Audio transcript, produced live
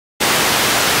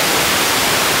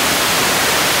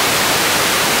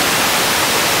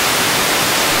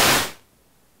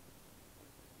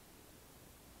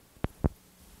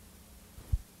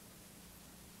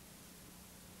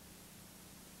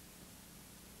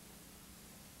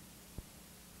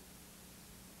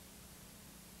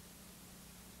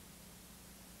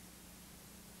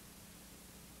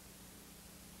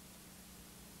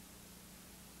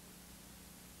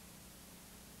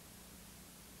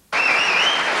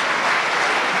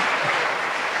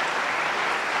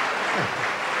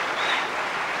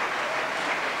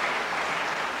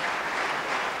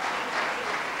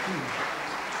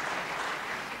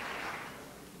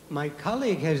My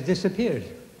colleague has disappeared.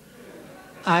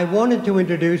 I wanted to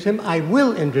introduce him. I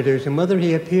will introduce him, whether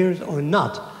he appears or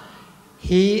not.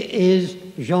 He is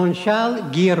Jean-Charles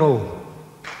Guiraud.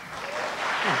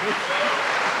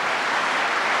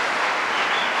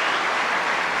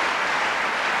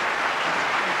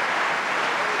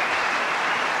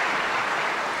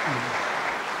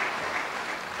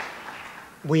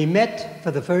 We met for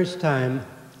the first time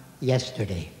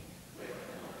yesterday.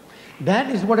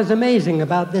 That is what is amazing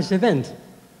about this event.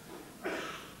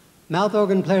 Mouth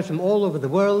organ players from all over the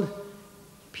world,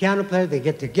 piano players, they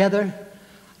get together.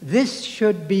 This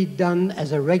should be done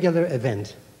as a regular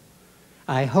event.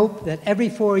 I hope that every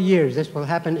 4 years this will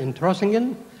happen in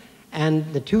Trossingen,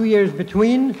 and the 2 years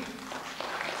between,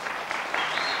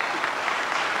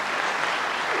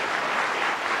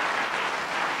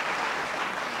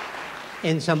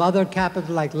 in some other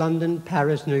capital like London,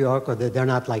 Paris, New York, or they're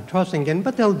not like Trossingen,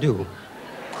 but they'll do.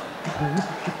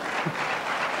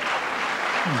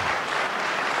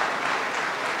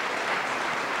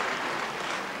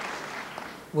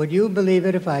 Would you believe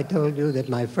it if I told you that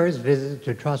my first visit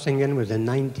to Trossingen was in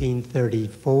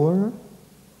 1934?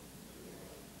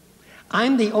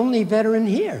 I'm the only veteran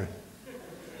here.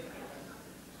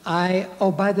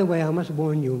 Oh, by the way, I must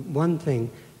warn you one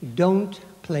thing. Don't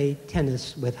play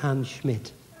tennis with Hans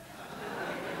Schmidt.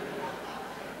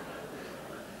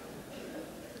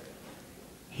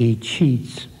 He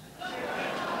cheats.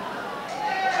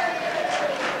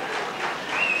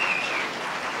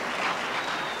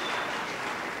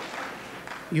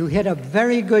 You hit a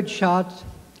very good shot,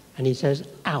 and he says,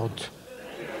 out.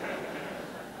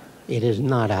 It is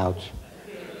not out.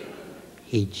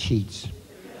 He cheats.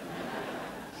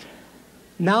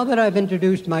 Now that I've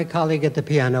introduced my colleague at the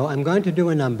piano, I'm going to do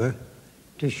a number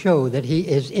to show that he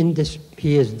is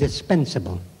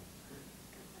dispensable.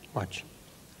 Watch.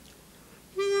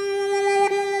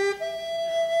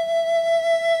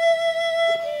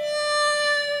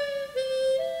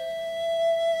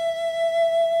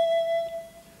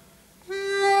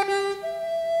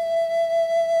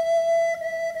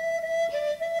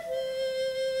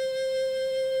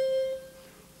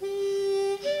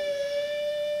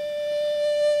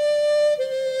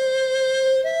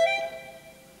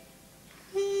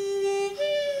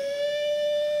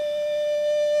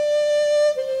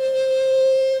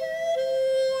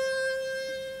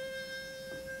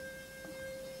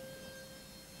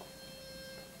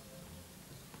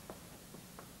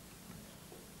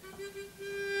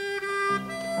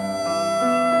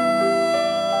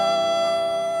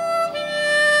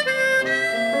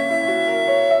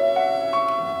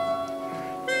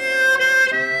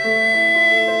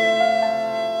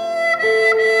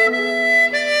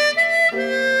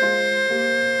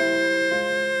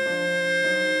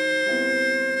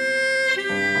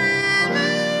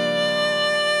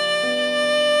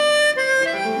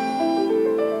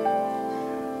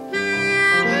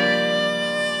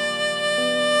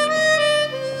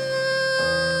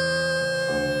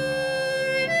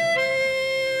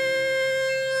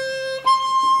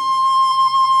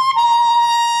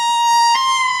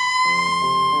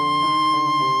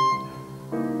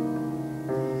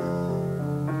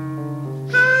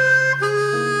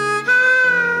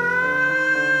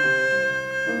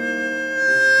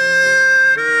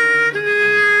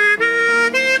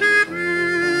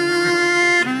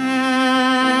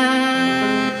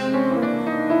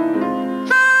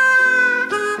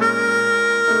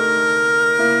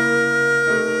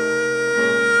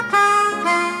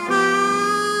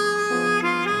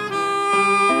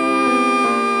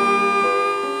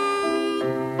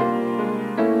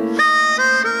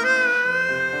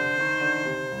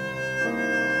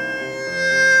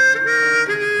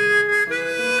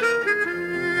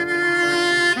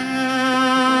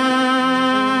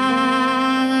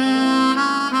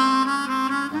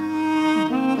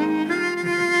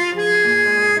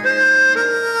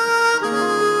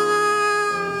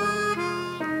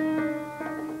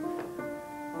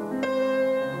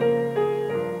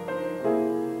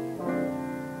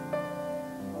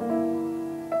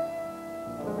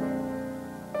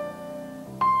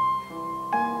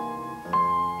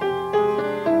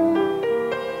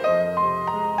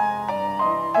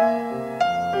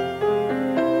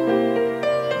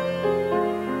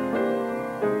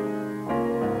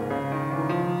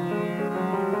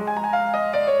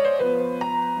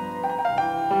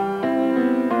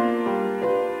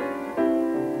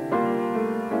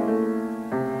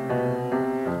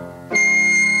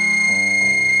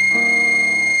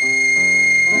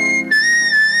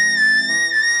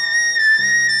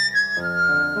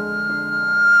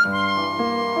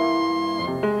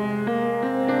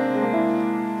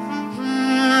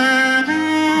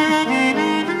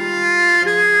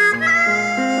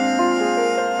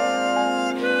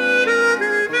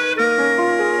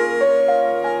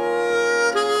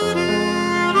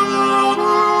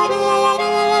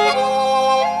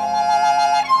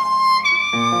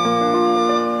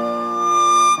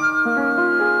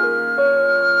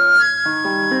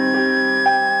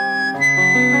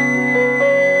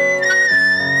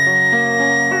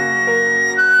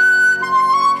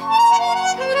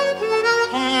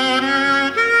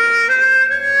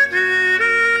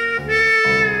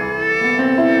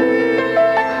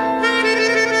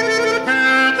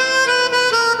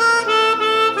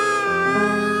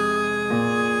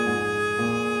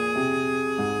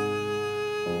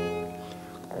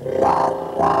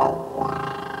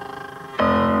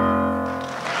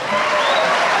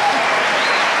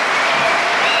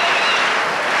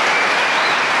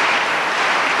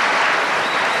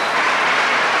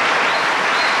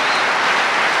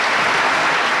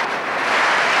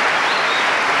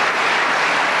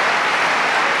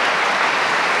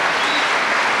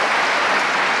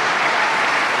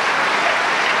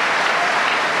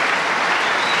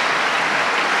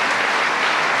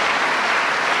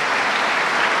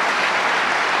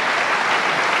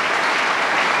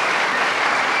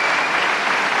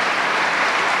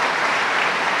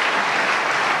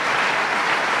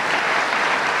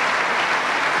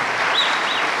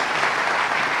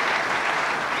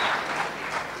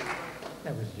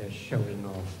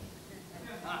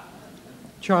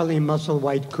 Charlie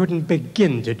Musselwhite couldn't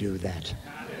begin to do that.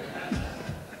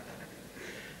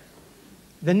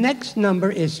 The next number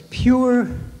is pure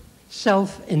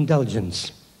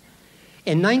self-indulgence.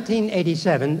 In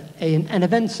 1987, an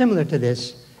event similar to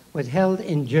this was held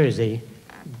in Jersey.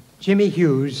 Jimmy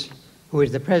Hughes, who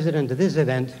is the president of this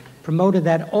event, promoted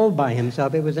that all by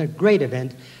himself. It was a great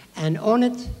event. And on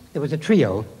it, there was a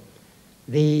trio.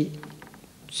 The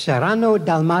Serrano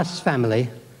Dalmas family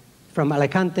from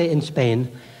Alicante in Spain,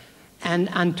 and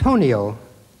Antonio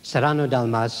Serrano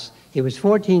Dalmas. He was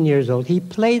 14 years old. He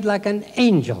played like an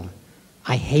angel.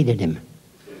 I hated him.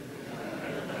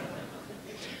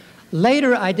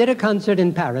 Later, I did a concert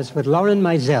in Paris with Lauren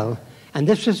Mizell, and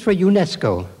this was for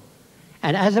UNESCO.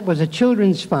 And as it was a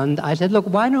children's fund, I said, look,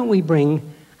 why don't we bring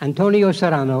Antonio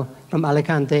Serrano from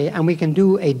Alicante, and we can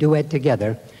do a duet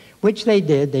together, which they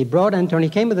did. They brought Antonio,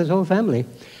 he came with his whole family,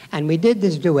 and we did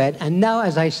this duet. And now,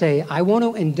 as I say, I want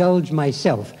to indulge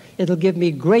myself. It'll give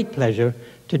me great pleasure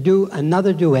to do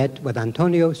another duet with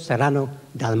Antonio Serrano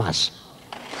Dalmas.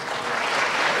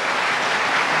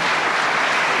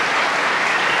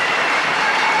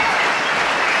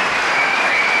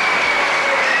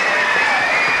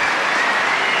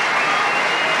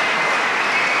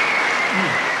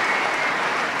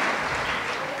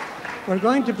 We're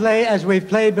going to play, as we've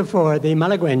played before, the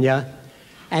Malagueña,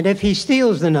 and if he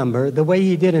steals the number the way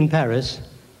he did in Paris,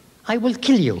 I will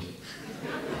kill you.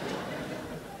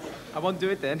 I won't do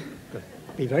it then. Good.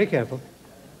 Be very careful.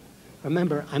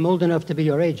 Remember, I'm old enough to be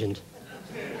your agent.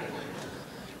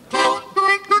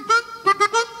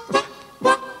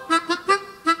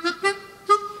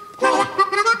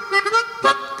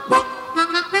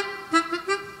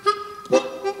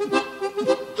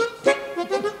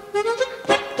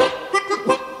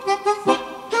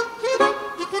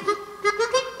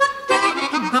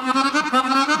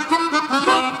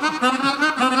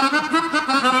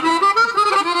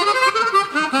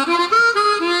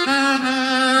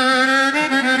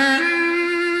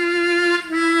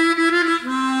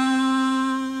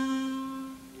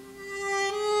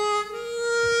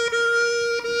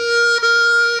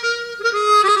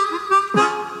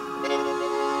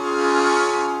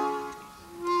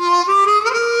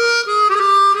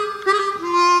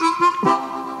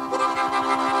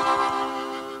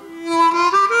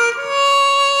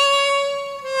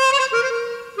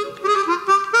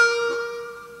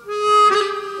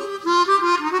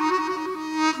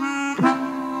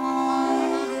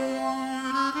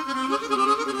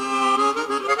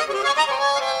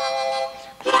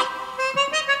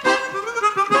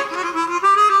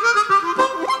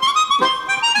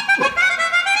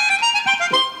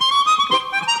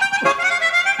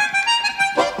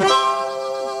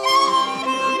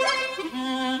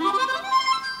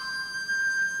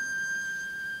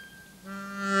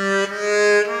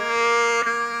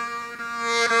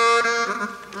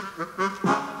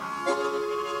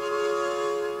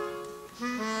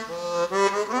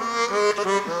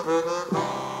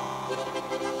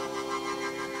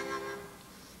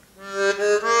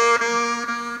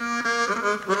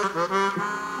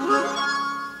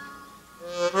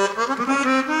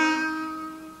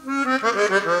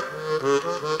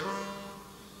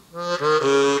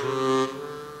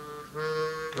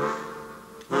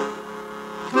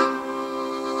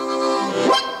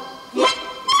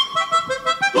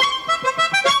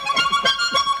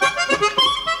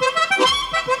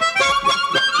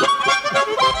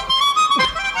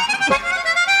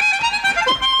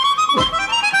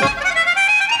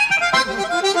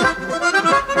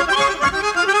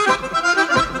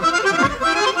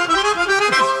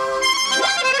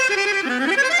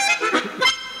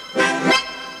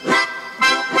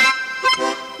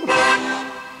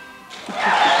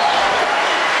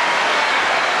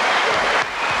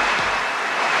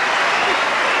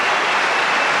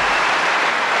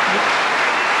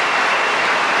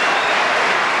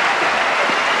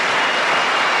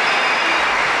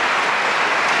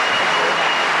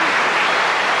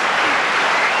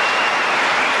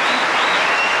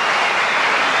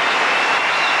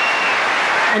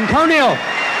 Antonio.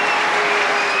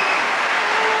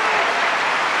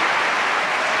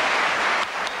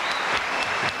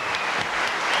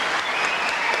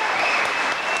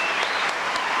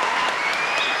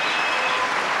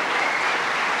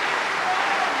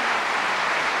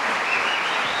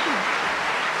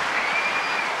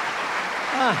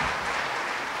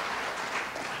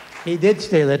 He did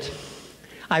steal it.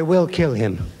 I will kill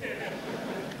him.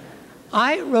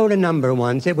 I wrote a number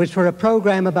once. It was for a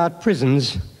program about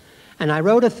prisons, and I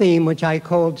wrote a theme which I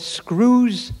called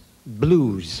Screws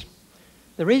Blues.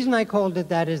 The reason I called it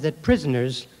that is that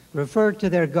prisoners refer to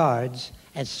their guards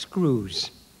as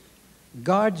screws.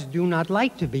 Guards do not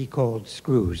like to be called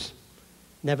screws.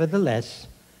 Nevertheless,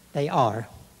 they are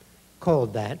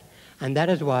called that, and that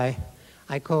is why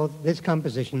I call this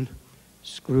composition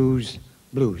Screws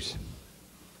Blues.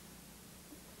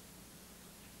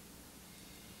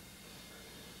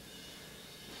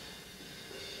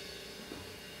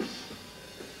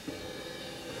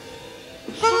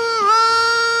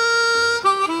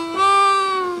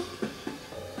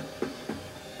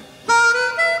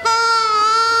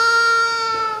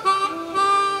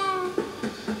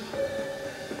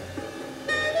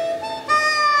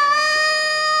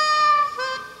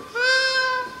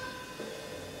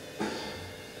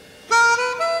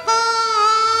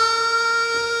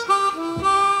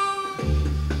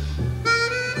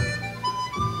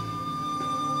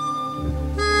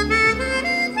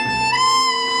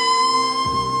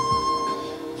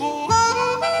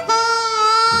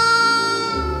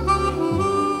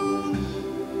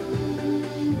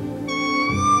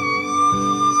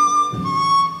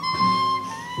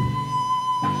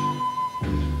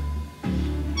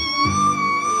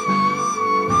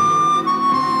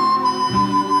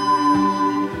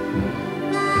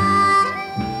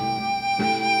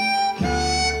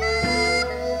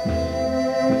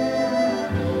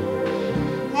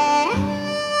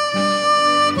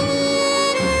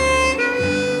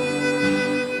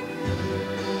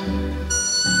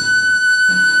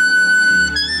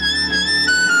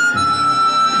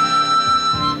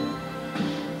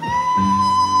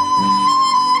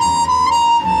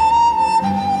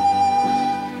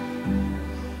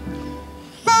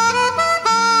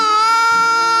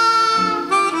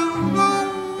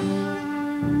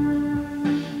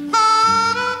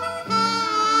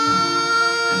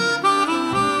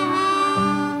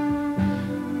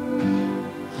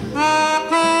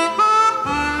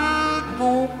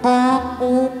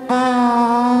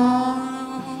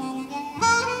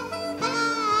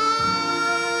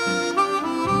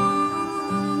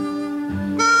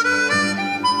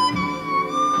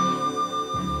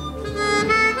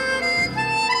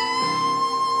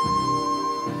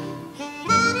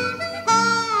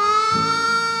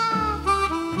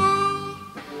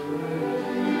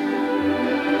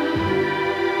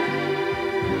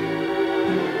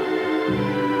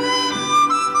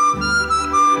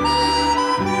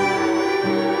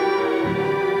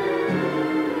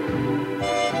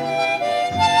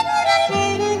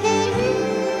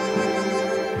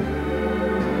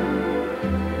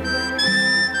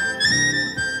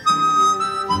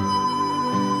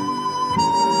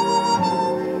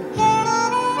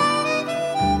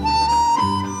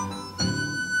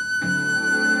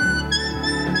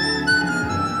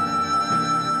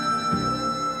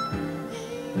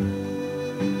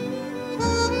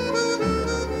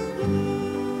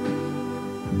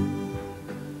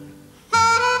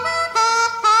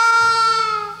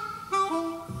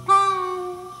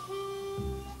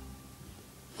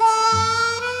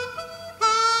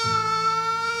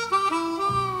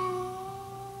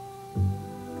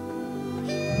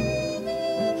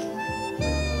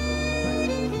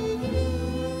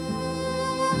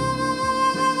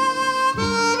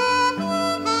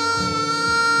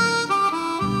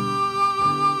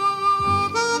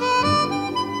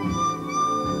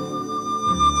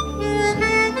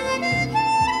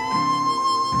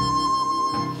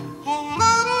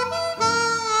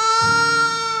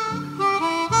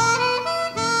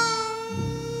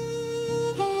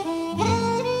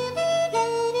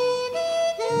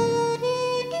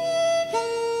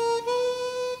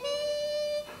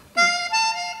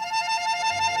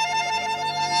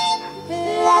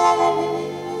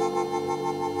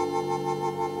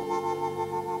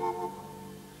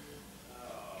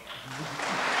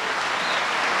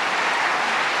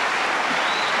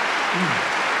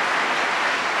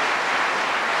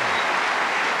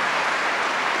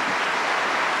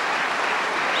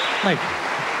 Thank you.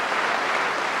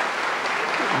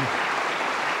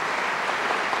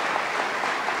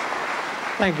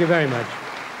 Thank you very much.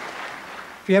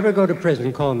 If you ever go to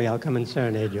prison, call me. I'll come and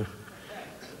serenade you.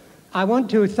 I want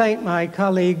to thank my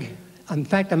colleague, in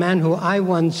fact, a man who I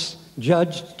once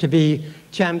judged to be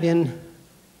champion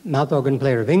mouth organ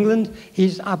player of England.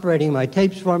 He's operating my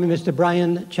tapes for me, Mr.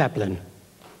 Brian Chaplin.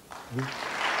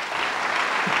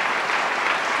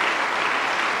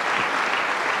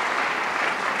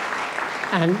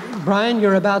 And Brian,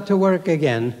 you're about to work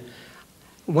again.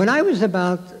 When I was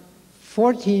about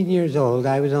 14 years old,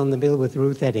 I was on the bill with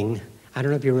Ruth Etting. I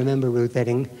don't know if you remember Ruth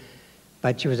Etting,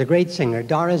 but she was a great singer.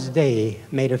 Doris Day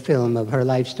made a film of her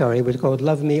life story. It was called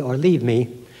Love Me or Leave Me.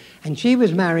 And she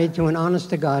was married to an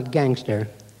honest-to-God gangster.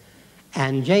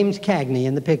 And James Cagney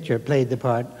in the picture played the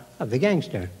part of the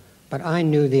gangster. but I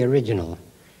knew the original,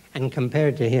 and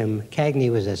compared to him, Cagney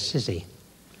was a sissy.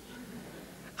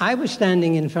 I was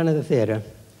standing in front of the theater,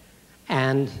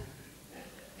 and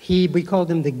we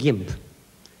called him the Gimp.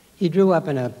 He drew up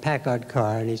in a Packard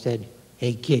car, and he said,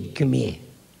 "Hey, kid, come here."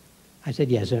 I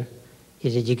said, "Yes, sir." He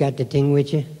said, "You got the ting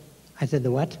with you?" I said,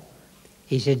 "The what?"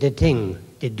 He said, "The ting,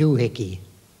 the doohickey."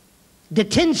 "The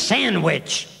tin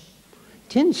sandwich."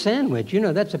 Tin sandwich, you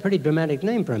know, that's a pretty dramatic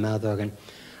name for a mouth organ.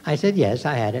 I said, "Yes,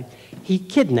 I had it." He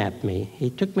kidnapped me. He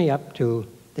took me up to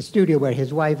the studio where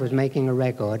his wife was making a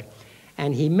record,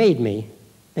 and he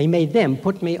made them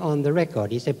put me on the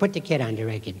record. He said, "Put the kid on the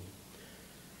record."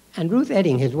 And Ruth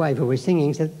Edding, his wife, who was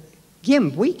singing, said,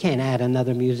 "Gimp, we can't add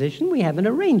another musician. We have an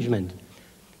arrangement."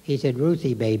 He said,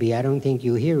 "Ruthie, baby, I don't think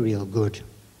you hear real good."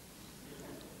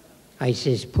 I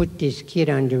says, "Put this kid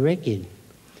on the record."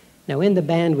 Now, in the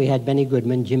band, we had Benny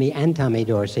Goodman, Jimmy, and Tommy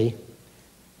Dorsey,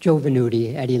 Joe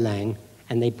Venuti, Eddie Lang,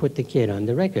 and they put the kid on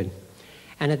the record.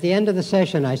 And at the end of the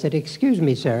session, I said, "Excuse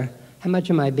me, sir, how much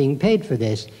am I being paid for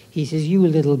this?" He says, "You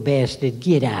little bastard,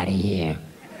 get out of here."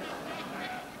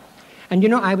 And you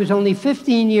know, I was only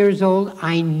 15 years old.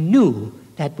 I knew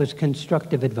that was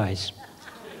constructive advice.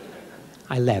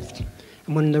 I left.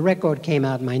 And when the record came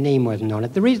out, my name wasn't on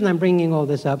it. The reason I'm bringing all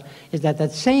this up is that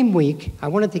that same week, I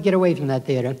wanted to get away from that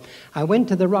theater. I went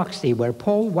to the Roxy, where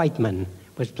Paul Whiteman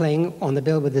was playing on the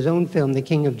bill with his own film, The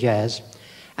King of Jazz.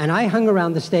 And I hung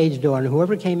around the stage door, and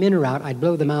whoever came in or out, I'd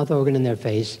blow the mouth organ in their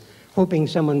face, hoping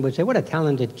someone would say, "What a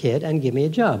talented kid," and give me a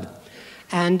job.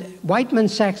 And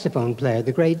Whiteman's saxophone player,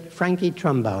 the great Frankie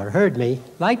Trumbauer, heard me,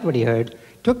 liked what he heard,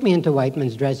 took me into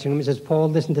Whiteman's dressing room and says, "Paul,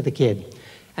 listen to the kid."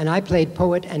 And I played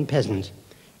Poet and Peasant.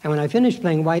 And when I finished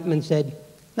playing, Whiteman said,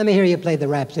 "Let me hear you play the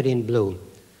Rhapsody in Blue."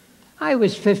 I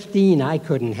was 15. I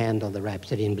couldn't handle the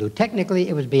Rhapsody in Blue. Technically,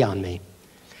 it was beyond me.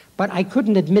 But I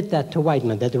couldn't admit that to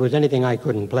Whiteman, that there was anything I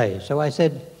couldn't play. So I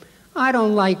said, "I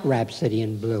don't like Rhapsody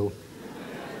in Blue."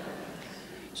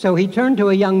 So he turned to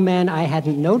a young man I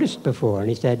hadn't noticed before, and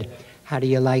he said, "How do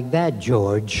you like that,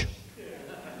 George?"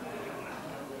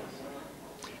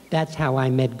 That's how I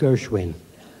met Gershwin.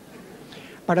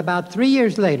 But about 3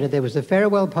 years later, there was a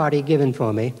farewell party given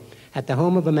for me at the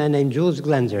home of a man named Jules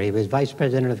Glenzer. He was vice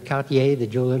president of Cartier, the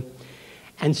jeweler.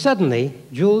 And suddenly,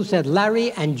 Jules said,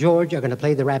 "Larry and George are going to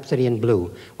play the Rhapsody in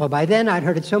Blue." Well, by then, I'd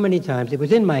heard it so many times, it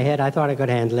was in my head, I thought I could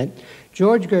handle it.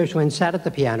 George Gershwin sat at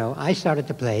the piano, I started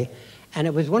to play, and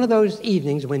it was one of those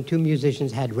evenings when two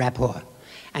musicians had rapport.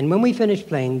 And when we finished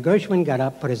playing, Gershwin got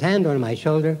up, put his hand on my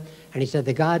shoulder, and he said,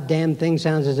 "The goddamn thing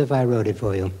sounds as if I wrote it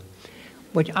for you."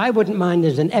 Which I wouldn't mind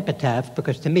as an epitaph,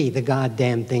 because to me, the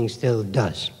goddamn thing still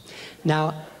does.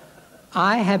 Now,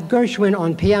 I have Gershwin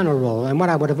on piano roll, and what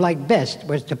I would have liked best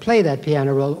was to play that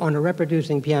piano roll on a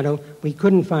reproducing piano. We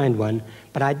couldn't find one,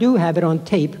 but I do have it on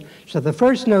tape, so the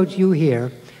first notes you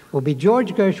hear will be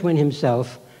George Gershwin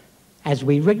himself as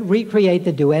we recreate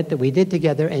the duet that we did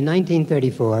together in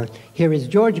 1934. Here is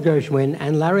George Gershwin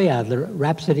and Larry Adler,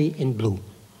 Rhapsody in Blue.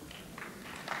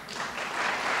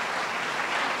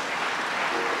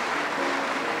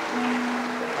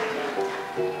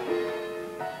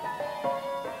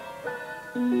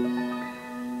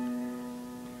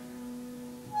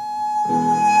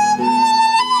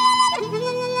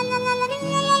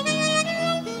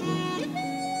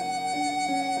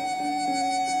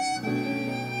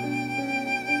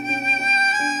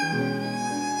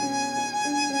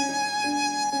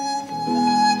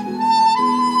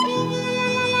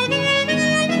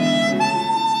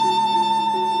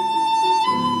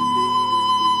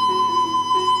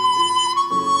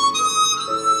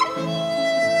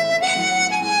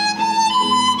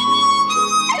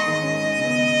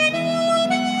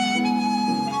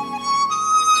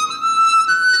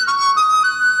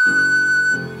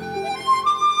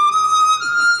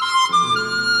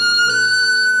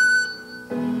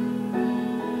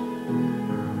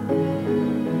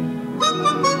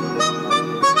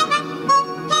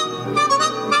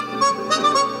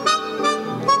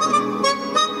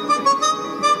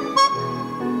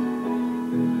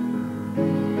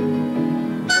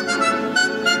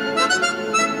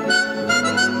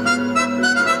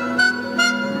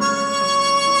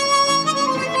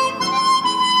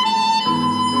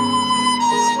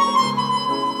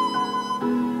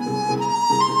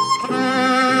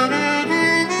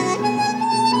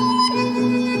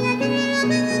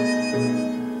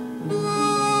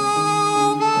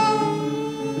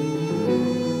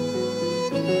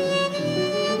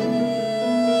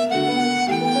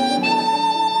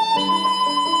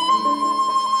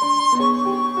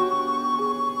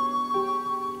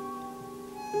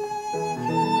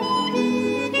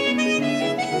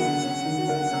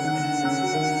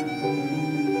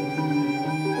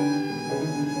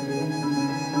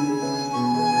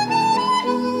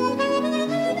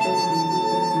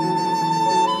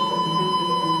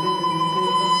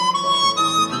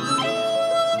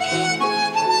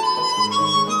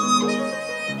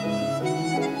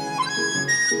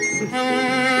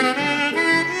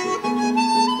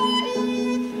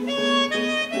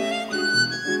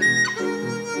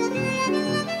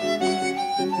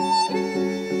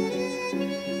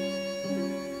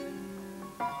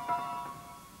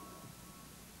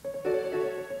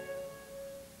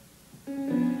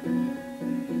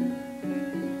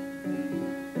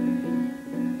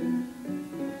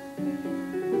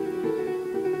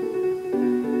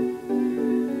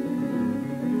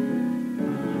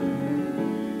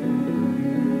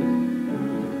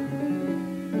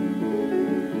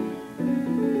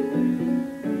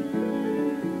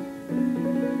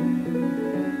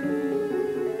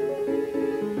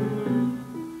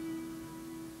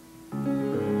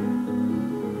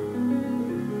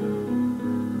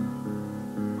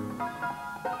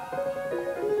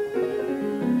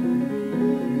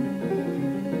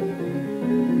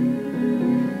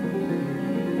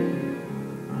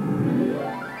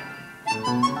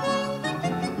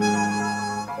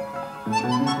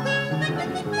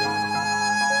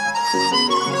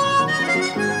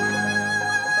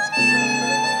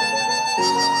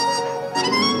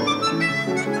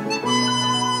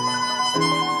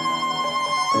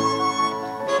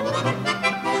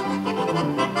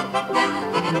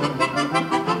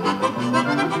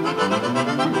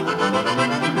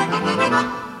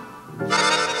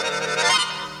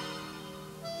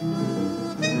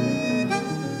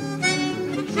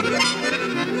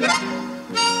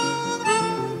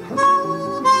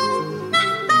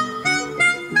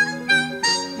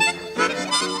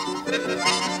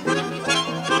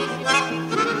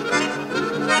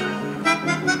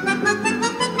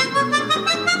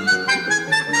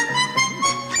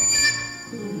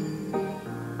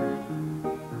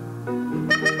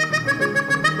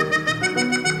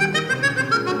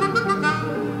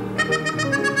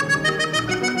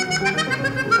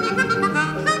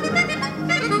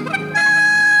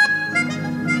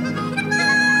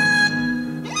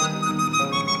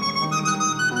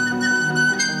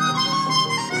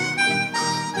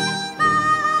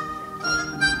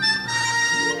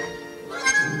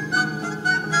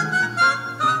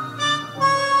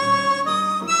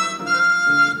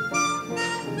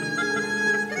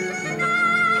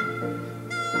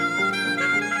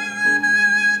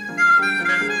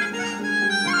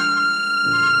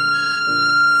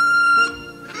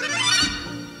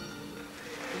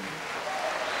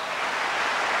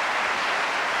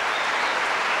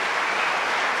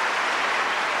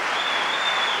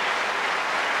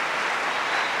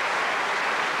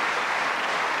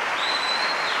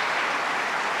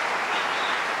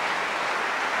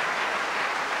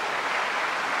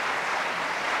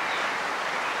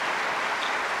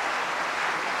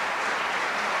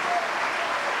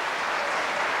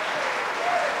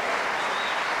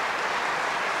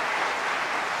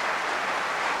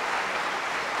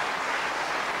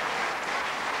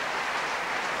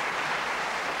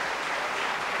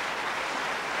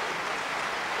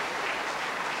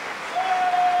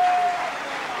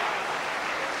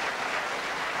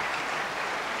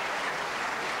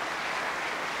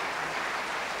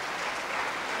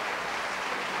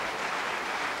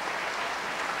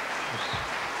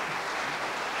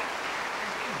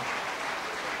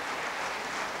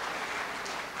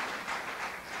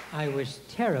 I was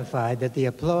terrified that the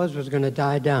applause was going to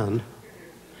die down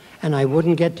and I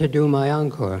wouldn't get to do my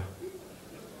encore.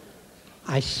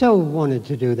 I so wanted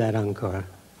to do that encore.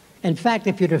 In fact,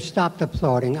 if you'd have stopped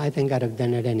applauding, I think I'd have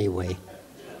done it anyway.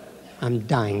 I'm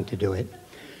dying to do it.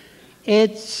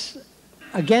 It's,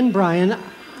 again, Brian,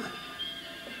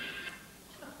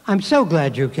 I'm so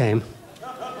glad you came.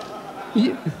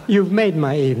 You've made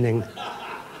my evening.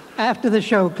 After the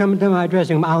show, come to my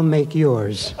dressing room, I'll make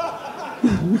yours.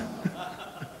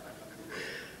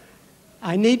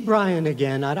 I need Brian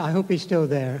again. I hope he's still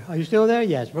there. Are you still there?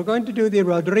 Yes. We're going to do the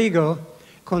Rodrigo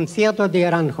Concierto de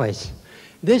Aranjuez.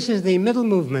 This is the middle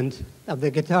movement of the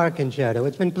guitar concerto.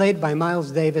 It's been played by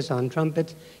Miles Davis on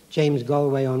trumpet, James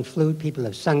Galway on flute. People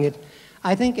have sung it.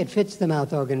 I think it fits the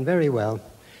mouth organ very well.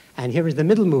 And here is the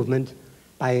middle movement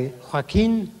by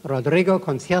Joaquín Rodrigo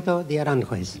Concierto de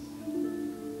Aranjuez.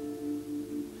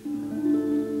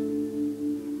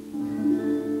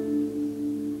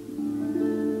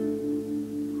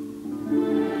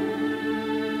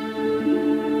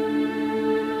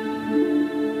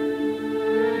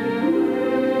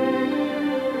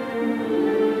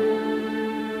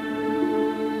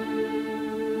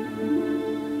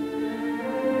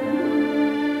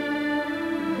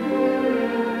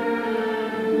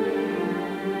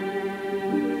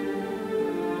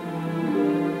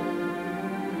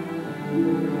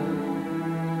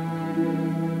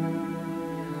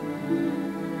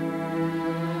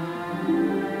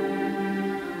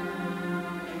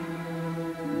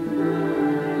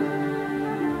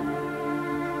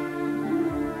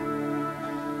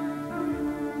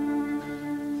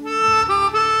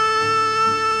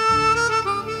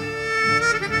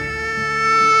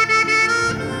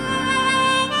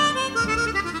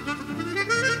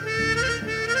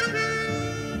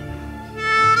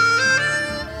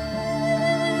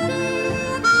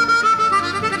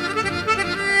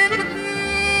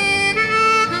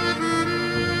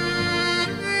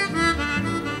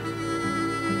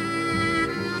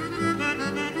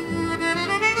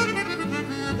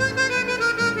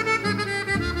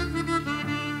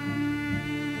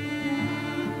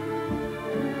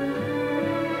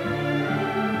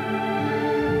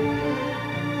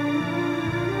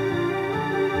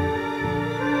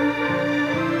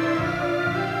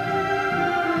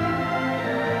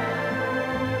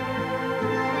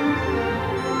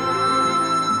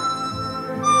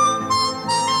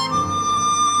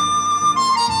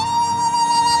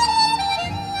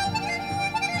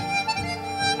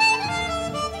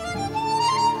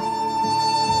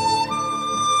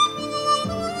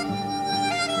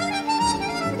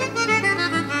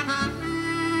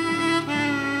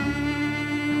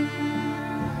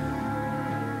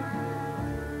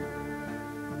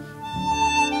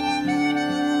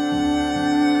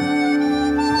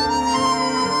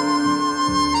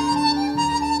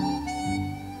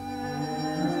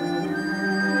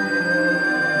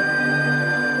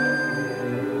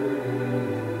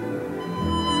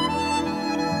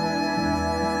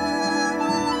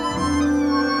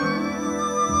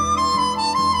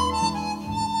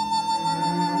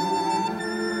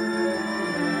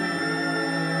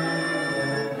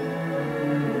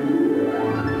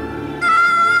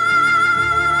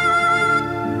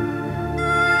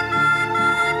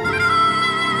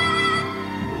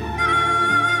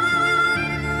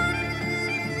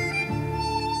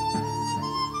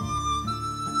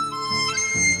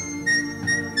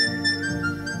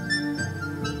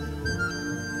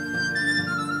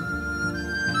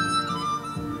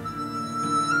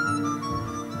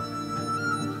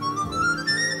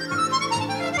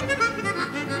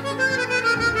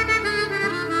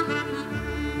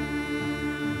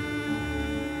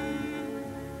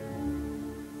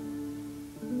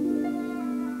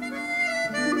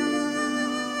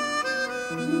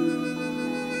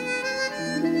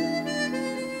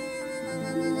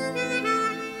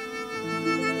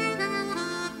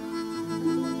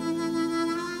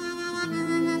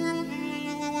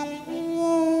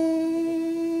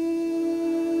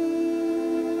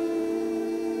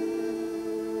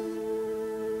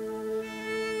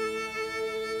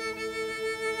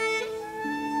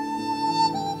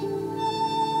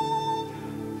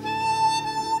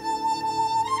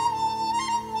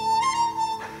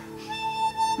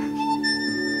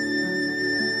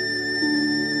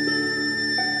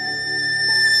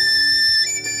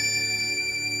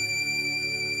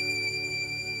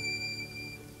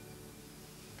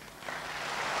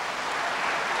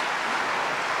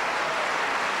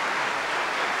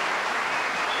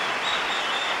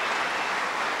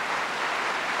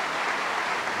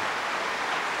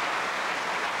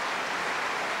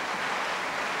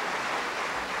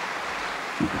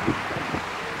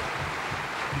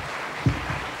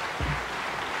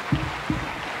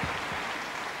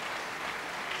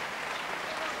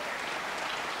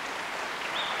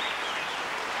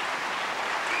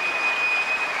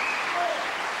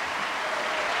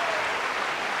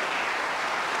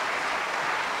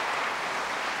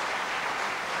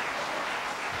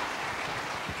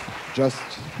 Just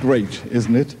great,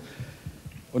 isn't it?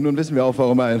 Und nun wissen wir auch,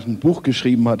 warum er ein Buch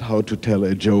geschrieben hat, How to Tell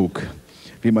a Joke,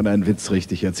 wie man einen Witz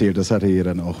richtig erzählt. Das hat er hier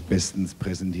dann auch bestens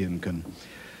präsentieren können.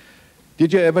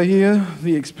 Did you ever hear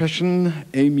the expression,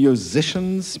 a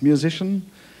musician's musician?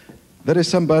 That is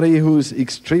somebody who's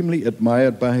extremely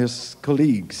admired by his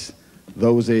colleagues,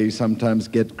 though they sometimes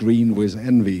get green with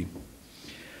envy.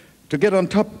 To get on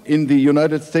top in the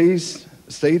United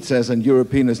States as an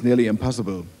European is nearly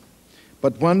impossible.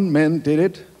 But one man did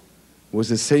it with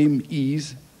the same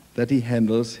ease that he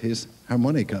handles his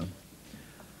harmonica.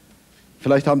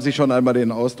 Vielleicht haben Sie schon einmal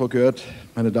den Ausdruck gehört,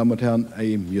 meine Damen und Herren,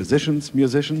 a musician's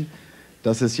musician.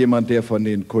 Das ist jemand, der von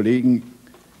den Kollegen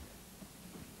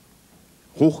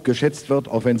hoch geschätzt wird,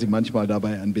 auch wenn sie manchmal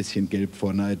dabei ein bisschen gelb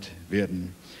vor Neid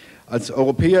werden. Als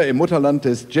Europäer im Mutterland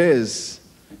des Jazz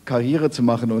Karriere zu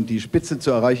machen und die Spitze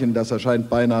zu erreichen, das erscheint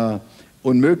beinahe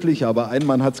unmöglich, aber ein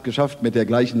Mann hat es geschafft mit der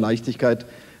gleichen Leichtigkeit,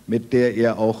 mit der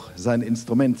er auch sein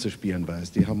Instrument zu spielen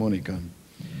weiß, die Harmonika.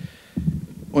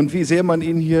 Und wie sehr man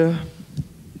ihn hier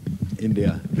in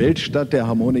der Weltstadt der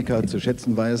Harmonika zu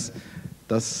schätzen weiß,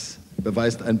 das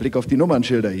beweist ein Blick auf die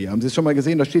Nummernschilder hier. Haben Sie es schon mal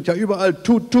gesehen? Da steht ja überall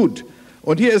Toot, Toot.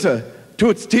 Und hier ist er,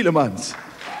 Toots Thielsman.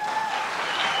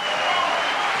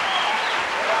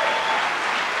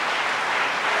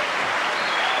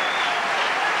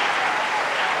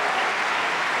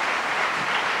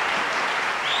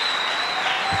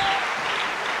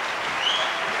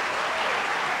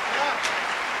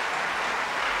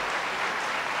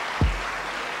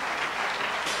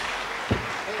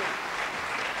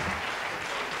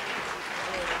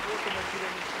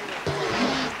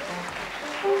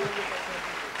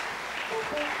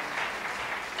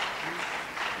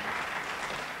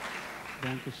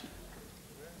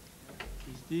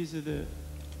 Is deze de...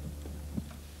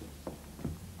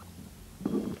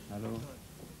 Hallo.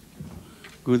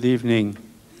 Good evening.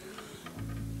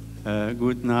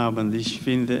 Guten Abend. Ich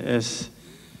finde es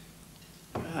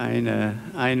eine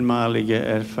einmalige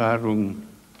Erfahrung,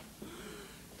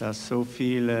 dass so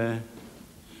viele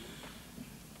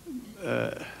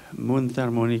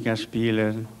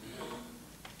Mundharmonikaspieler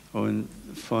und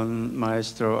von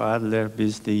Maestro Adler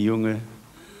bis die junge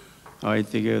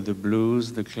heutige, the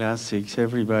blues, the classics,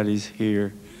 everybody's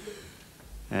here.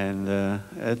 And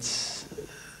it's,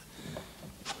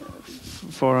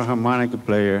 for a harmonica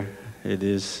player, it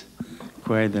is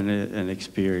quite an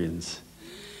experience.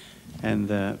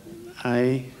 And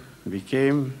I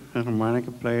became a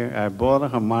harmonica player. I bought a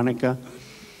harmonica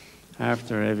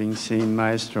after having seen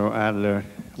Maestro Adler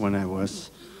when I was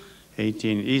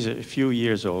 18. He's a few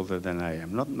years older than I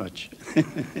am, not much.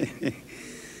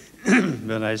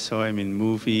 But I saw him in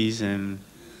movies and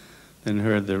then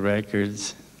heard the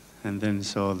records and then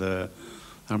saw the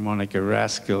Harmonica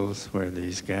Rascals, where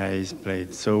these guys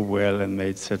played so well and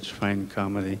made such fine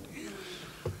comedy.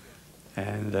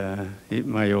 And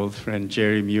my old friend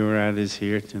Jerry Murad is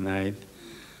here tonight.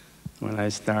 When I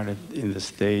started in the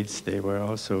States, they were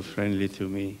also friendly to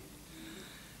me.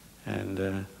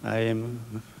 And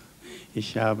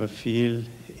ich habe viel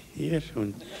hier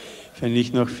und wenn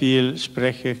ich noch viel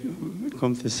spreche,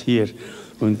 kommt es hier.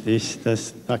 Und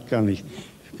das kann ich.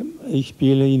 Ich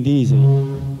spiele in diese.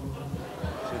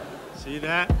 See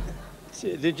that?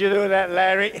 Did you do that,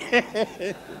 Larry?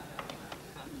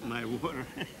 My water.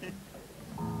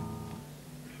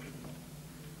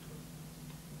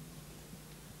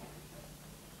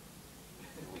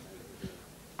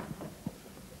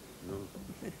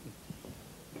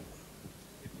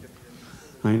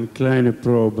 Eine kleine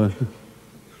Probe.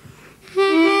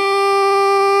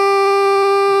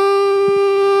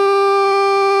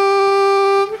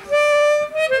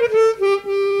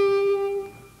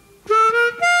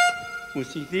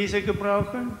 Muss ich diese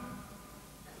gebrauchen?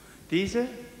 Diese?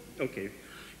 Okay.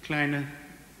 Kleine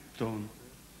Ton.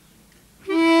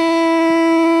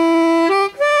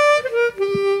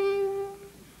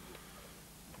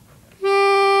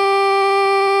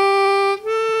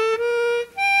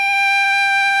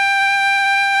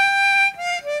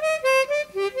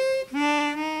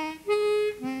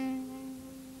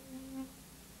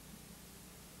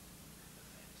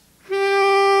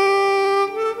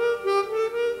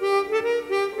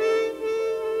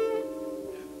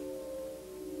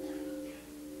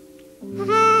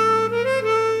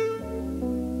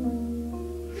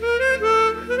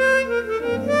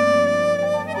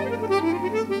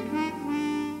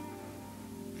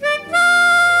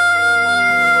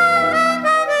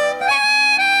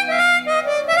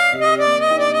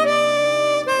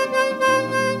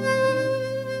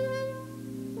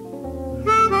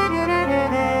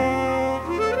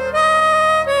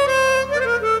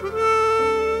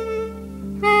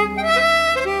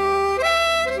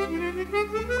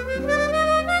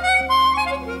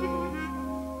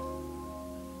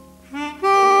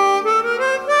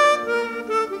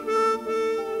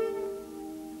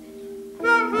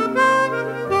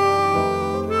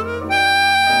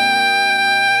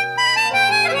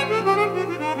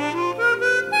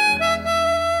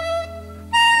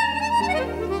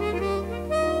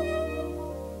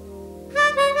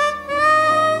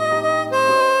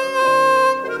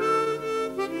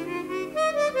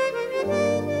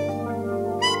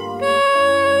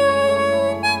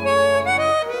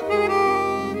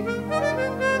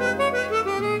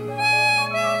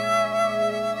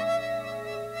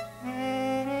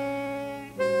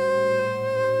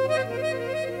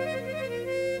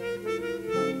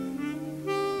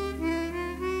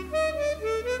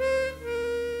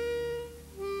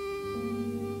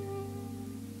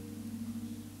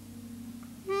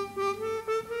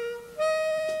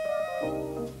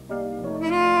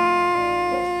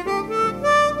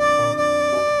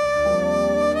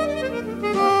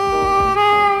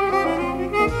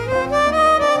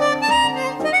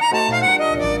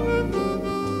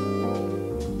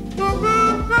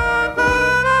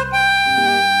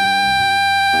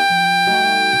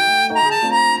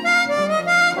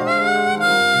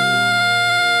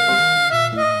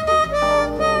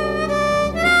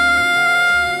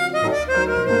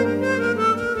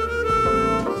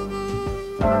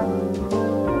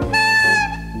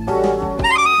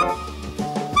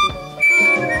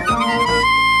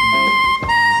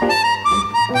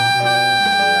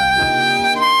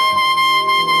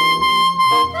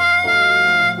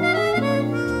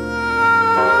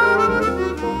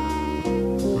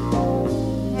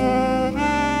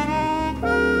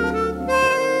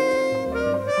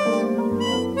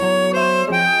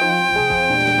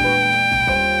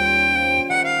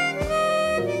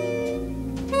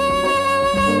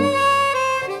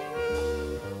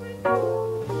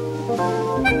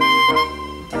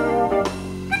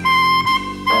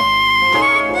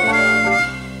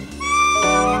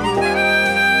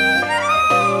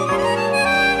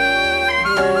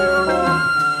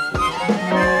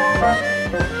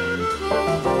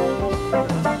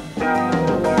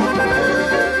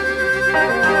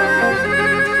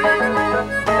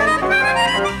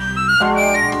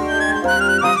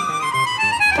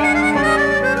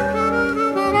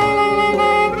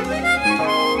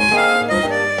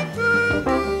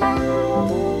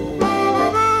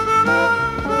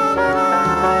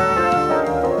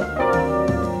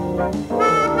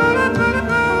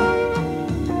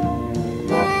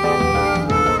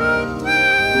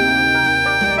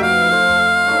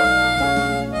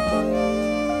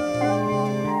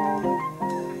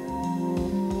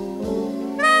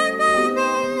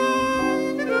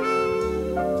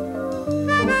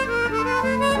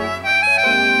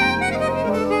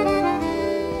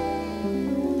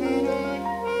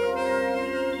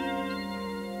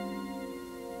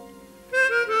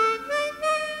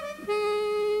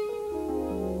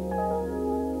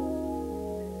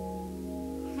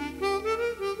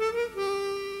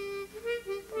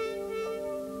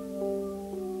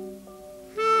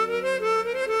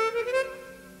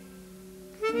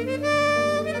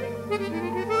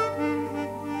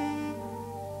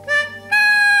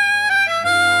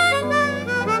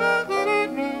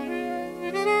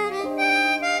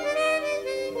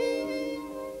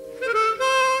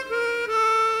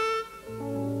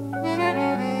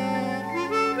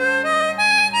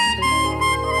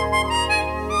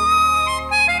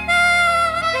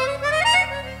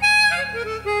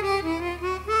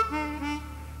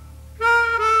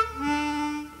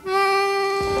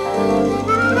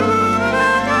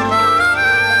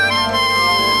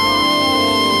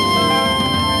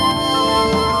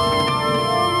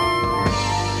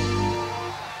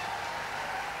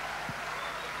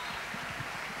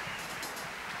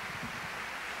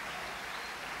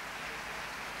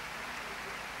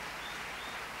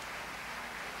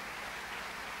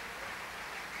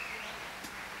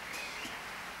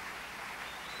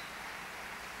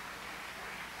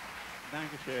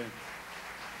 Dankeschön.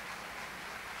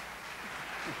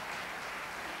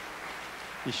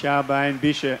 Ich habe ein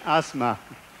bisschen Asthma.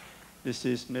 This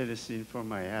is medicine for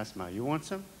my asthma. You want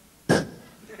some?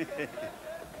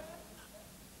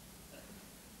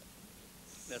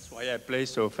 That's why I play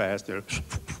so fast. Ich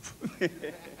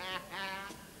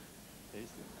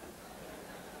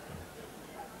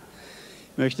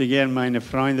möchte gerne meine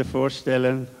Freunde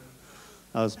vorstellen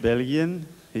aus Belgien.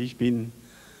 Ich bin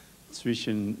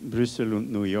zwischen Brüssel und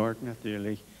New York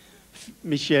natürlich.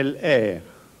 Michel R.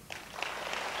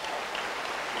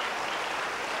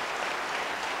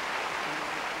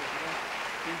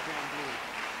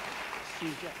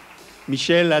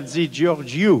 Michel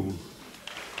Hadzi-Georgiou,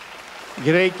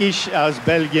 Griechisch aus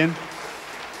Belgien.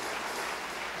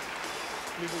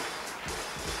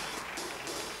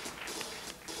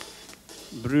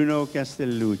 Bruno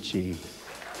Castellucci.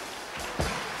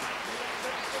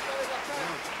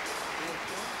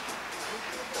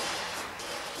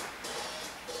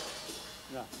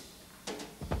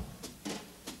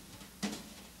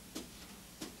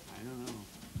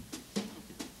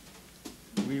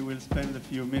 Spend a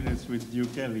few minutes with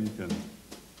Duke Ellington.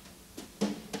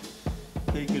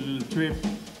 Take a little trip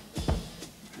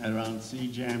around C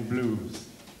jam blues.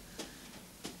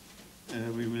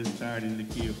 We will start in the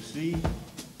key of C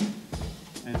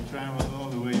and travel all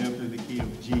the way up to the key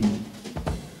of G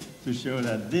to show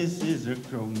that this is a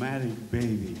chromatic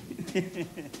baby.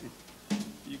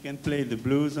 You can play the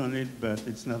blues on it, but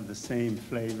it's not the same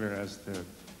flavor as the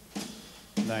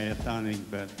diatonic,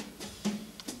 but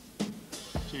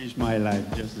changed my life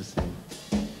just the same.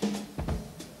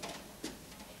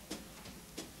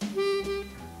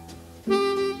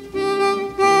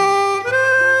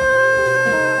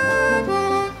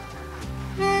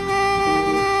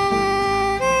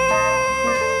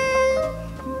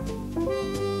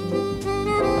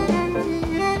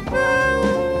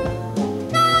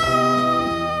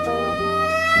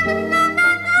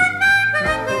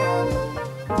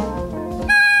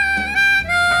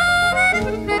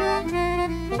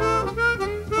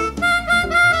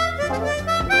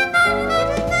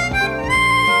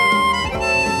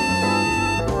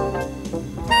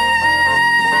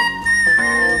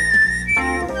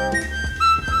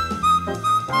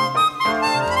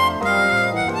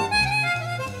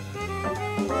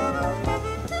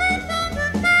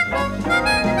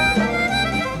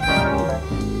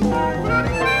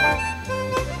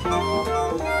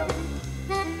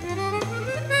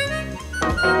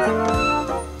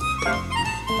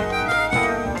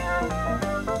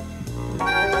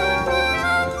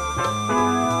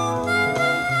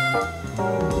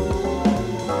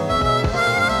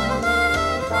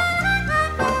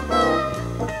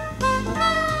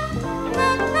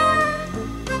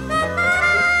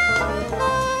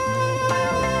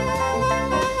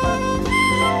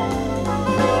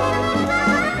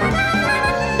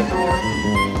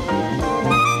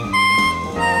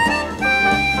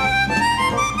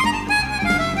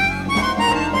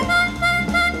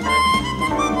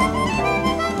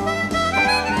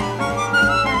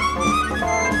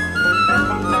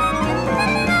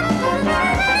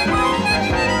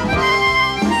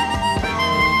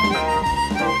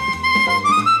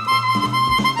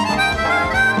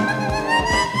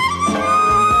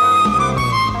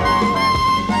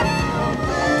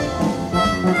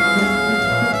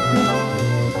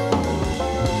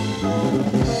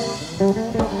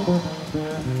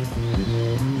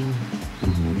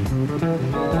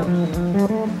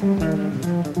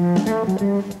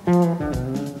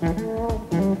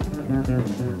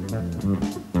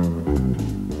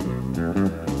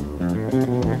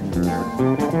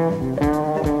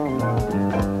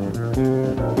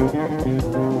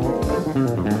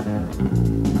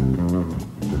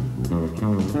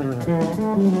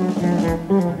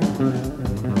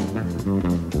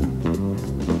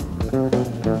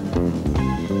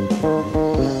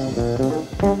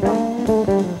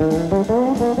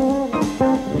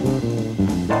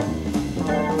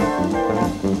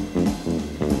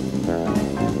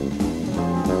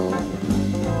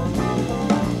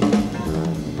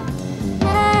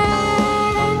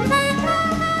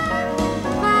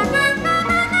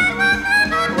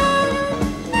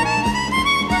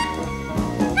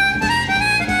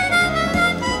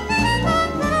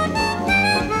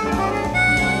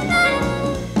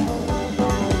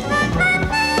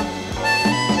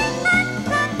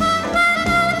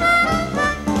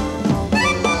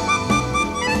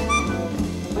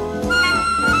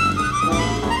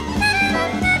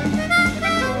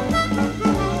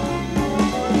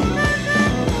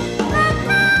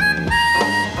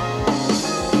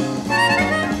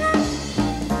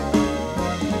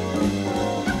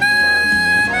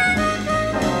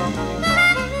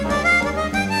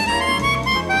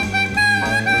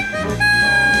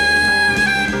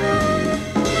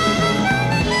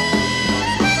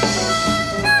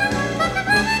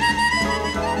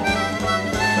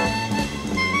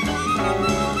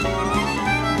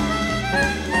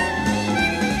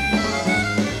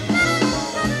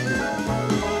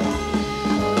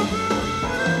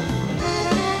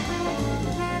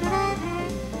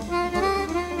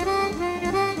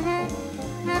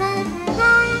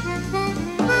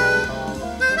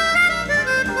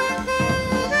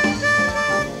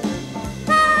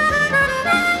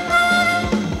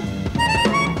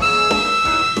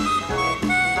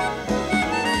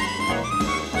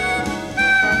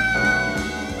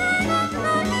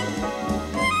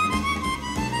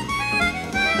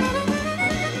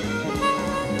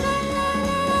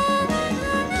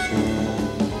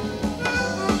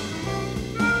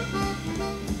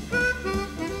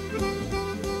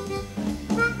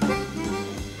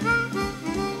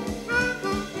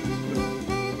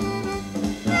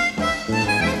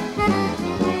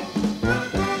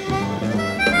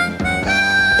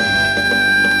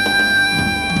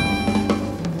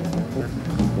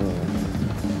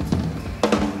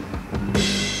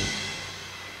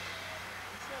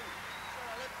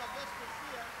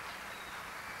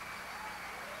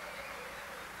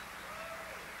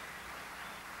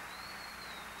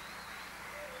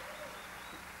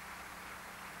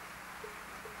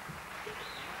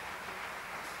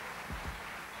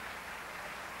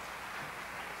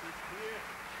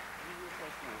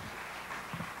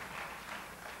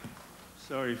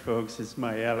 Sorry, folks, it's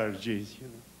my allergies, you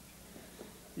know.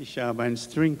 Ich habe ein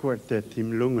Stringquartett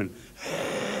im Lungen.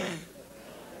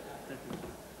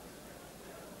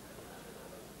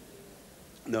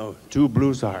 No, 2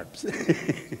 blues harps.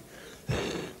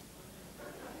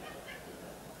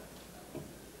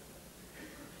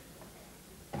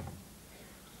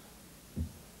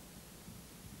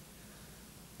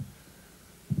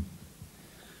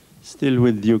 Still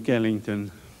with Duke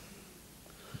Ellington.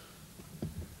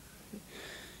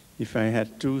 If I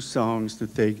had 2 songs to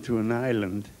take to an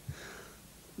island,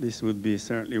 this would be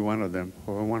certainly one of them,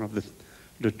 or one of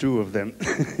the 2 of them.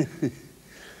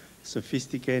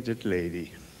 Sophisticated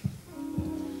Lady.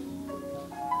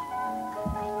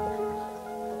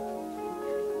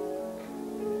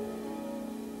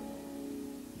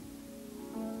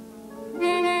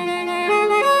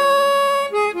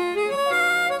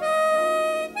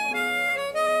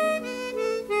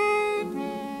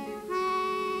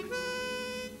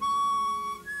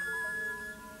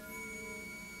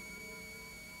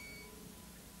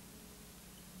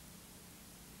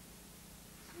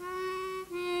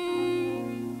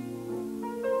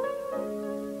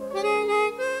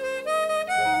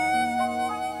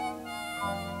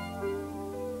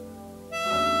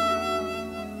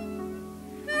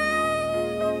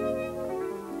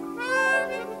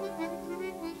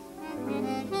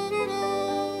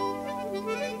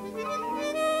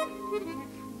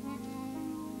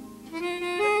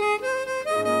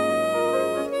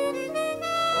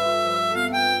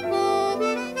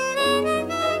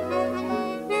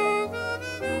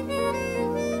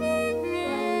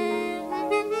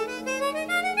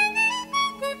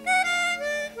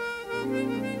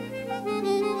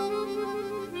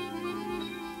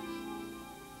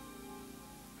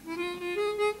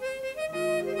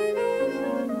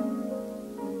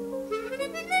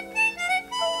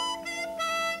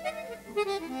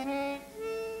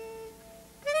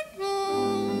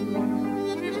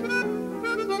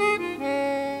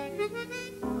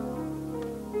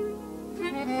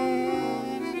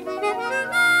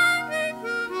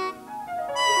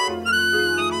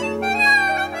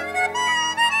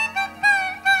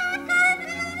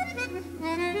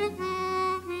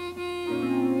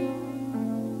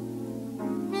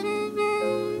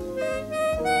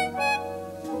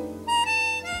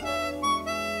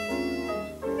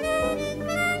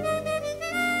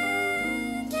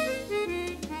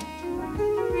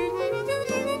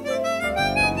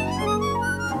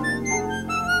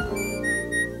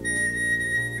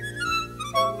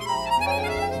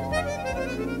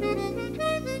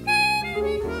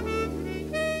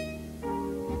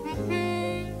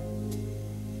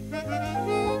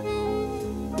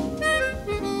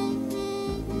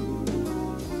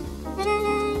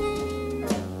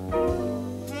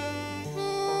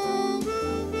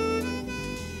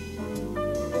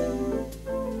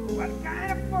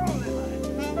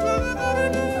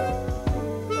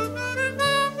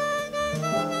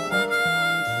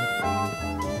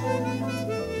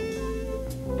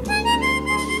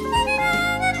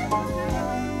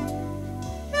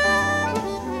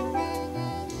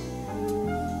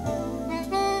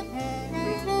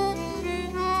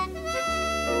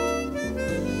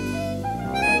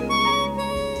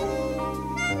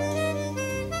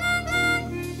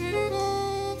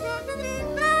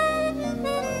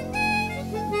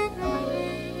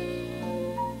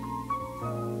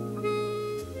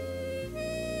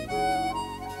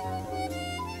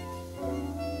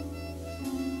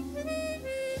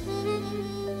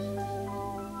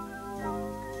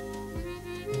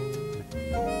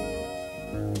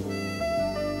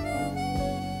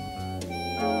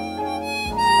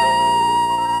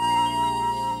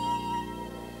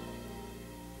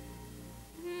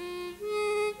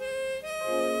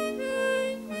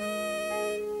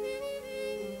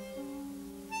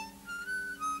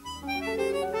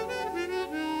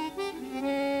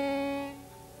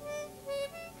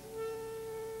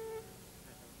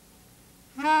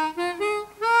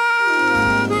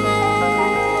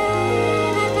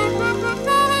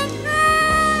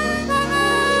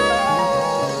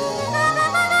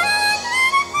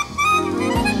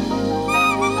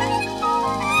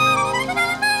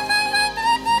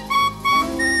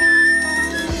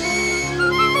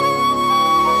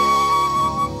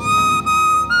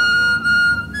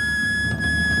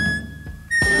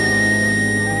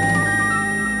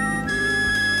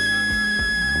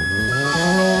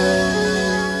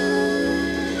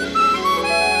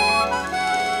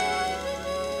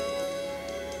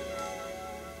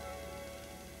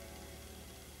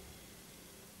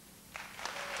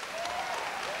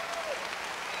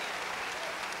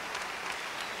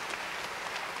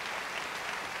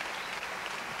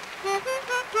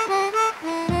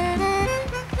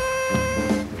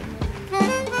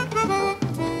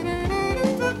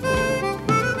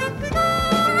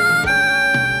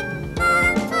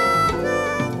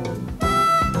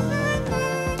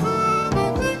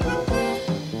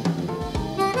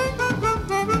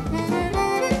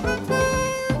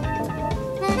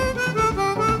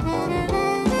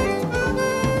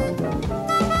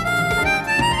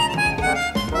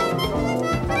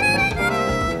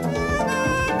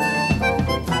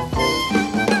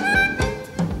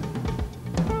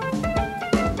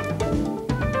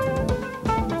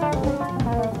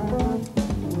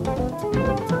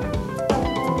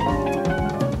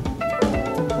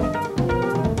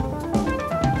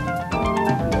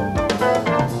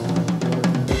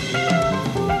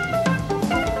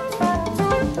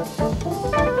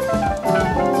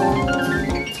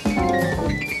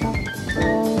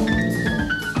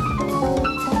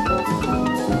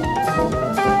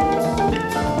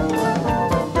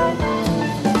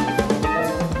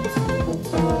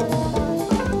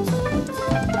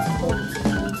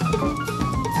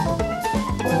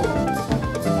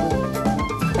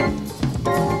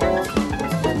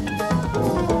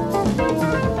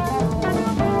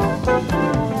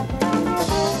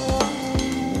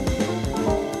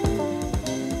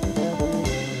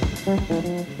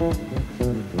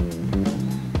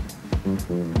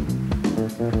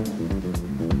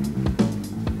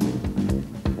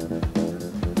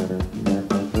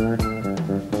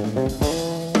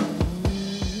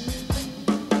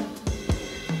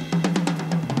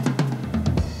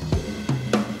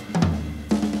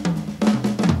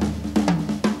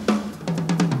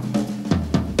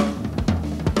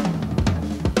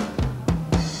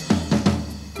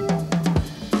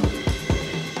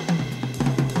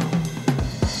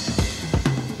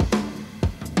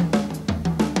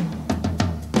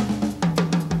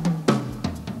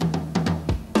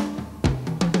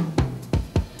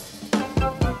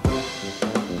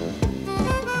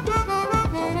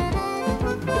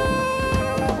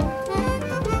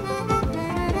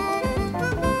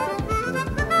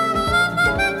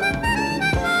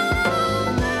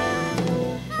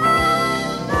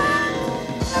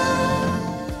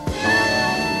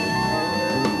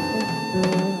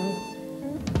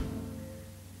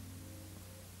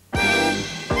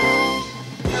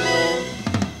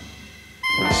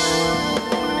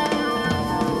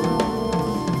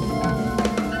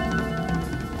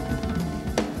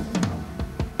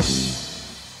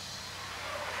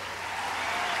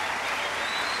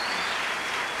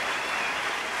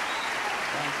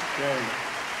 Okay.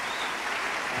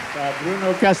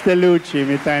 Bruno Castellucci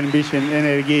mit ein bisschen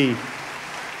Energie.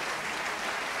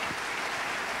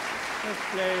 Let's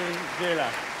play Vela.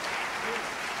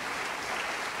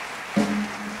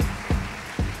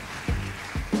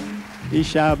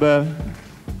 Ich habe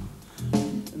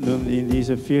nun in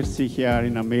diese 40 Jahren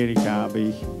in Amerika habe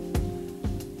ich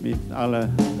mit alle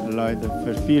Leute,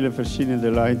 für viele verschiedene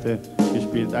Leute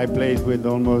gespielt. I played with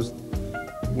almost,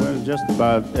 well, just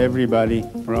about everybody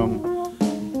from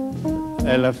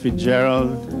Ella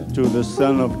Fitzgerald to the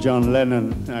son of John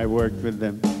Lennon. I worked with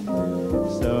them.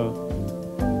 So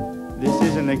this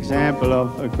is an example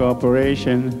of a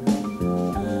cooperation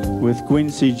with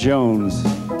Quincy Jones.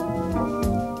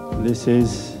 This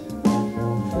is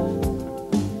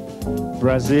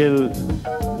Brazil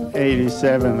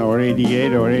 87 or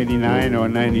 88 or 89 or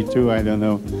 92, I don't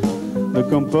know. The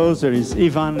composer is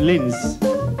Ivan Lins,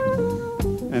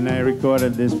 and I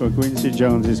recorded this for Quincy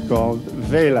Jones. It's called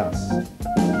Velas.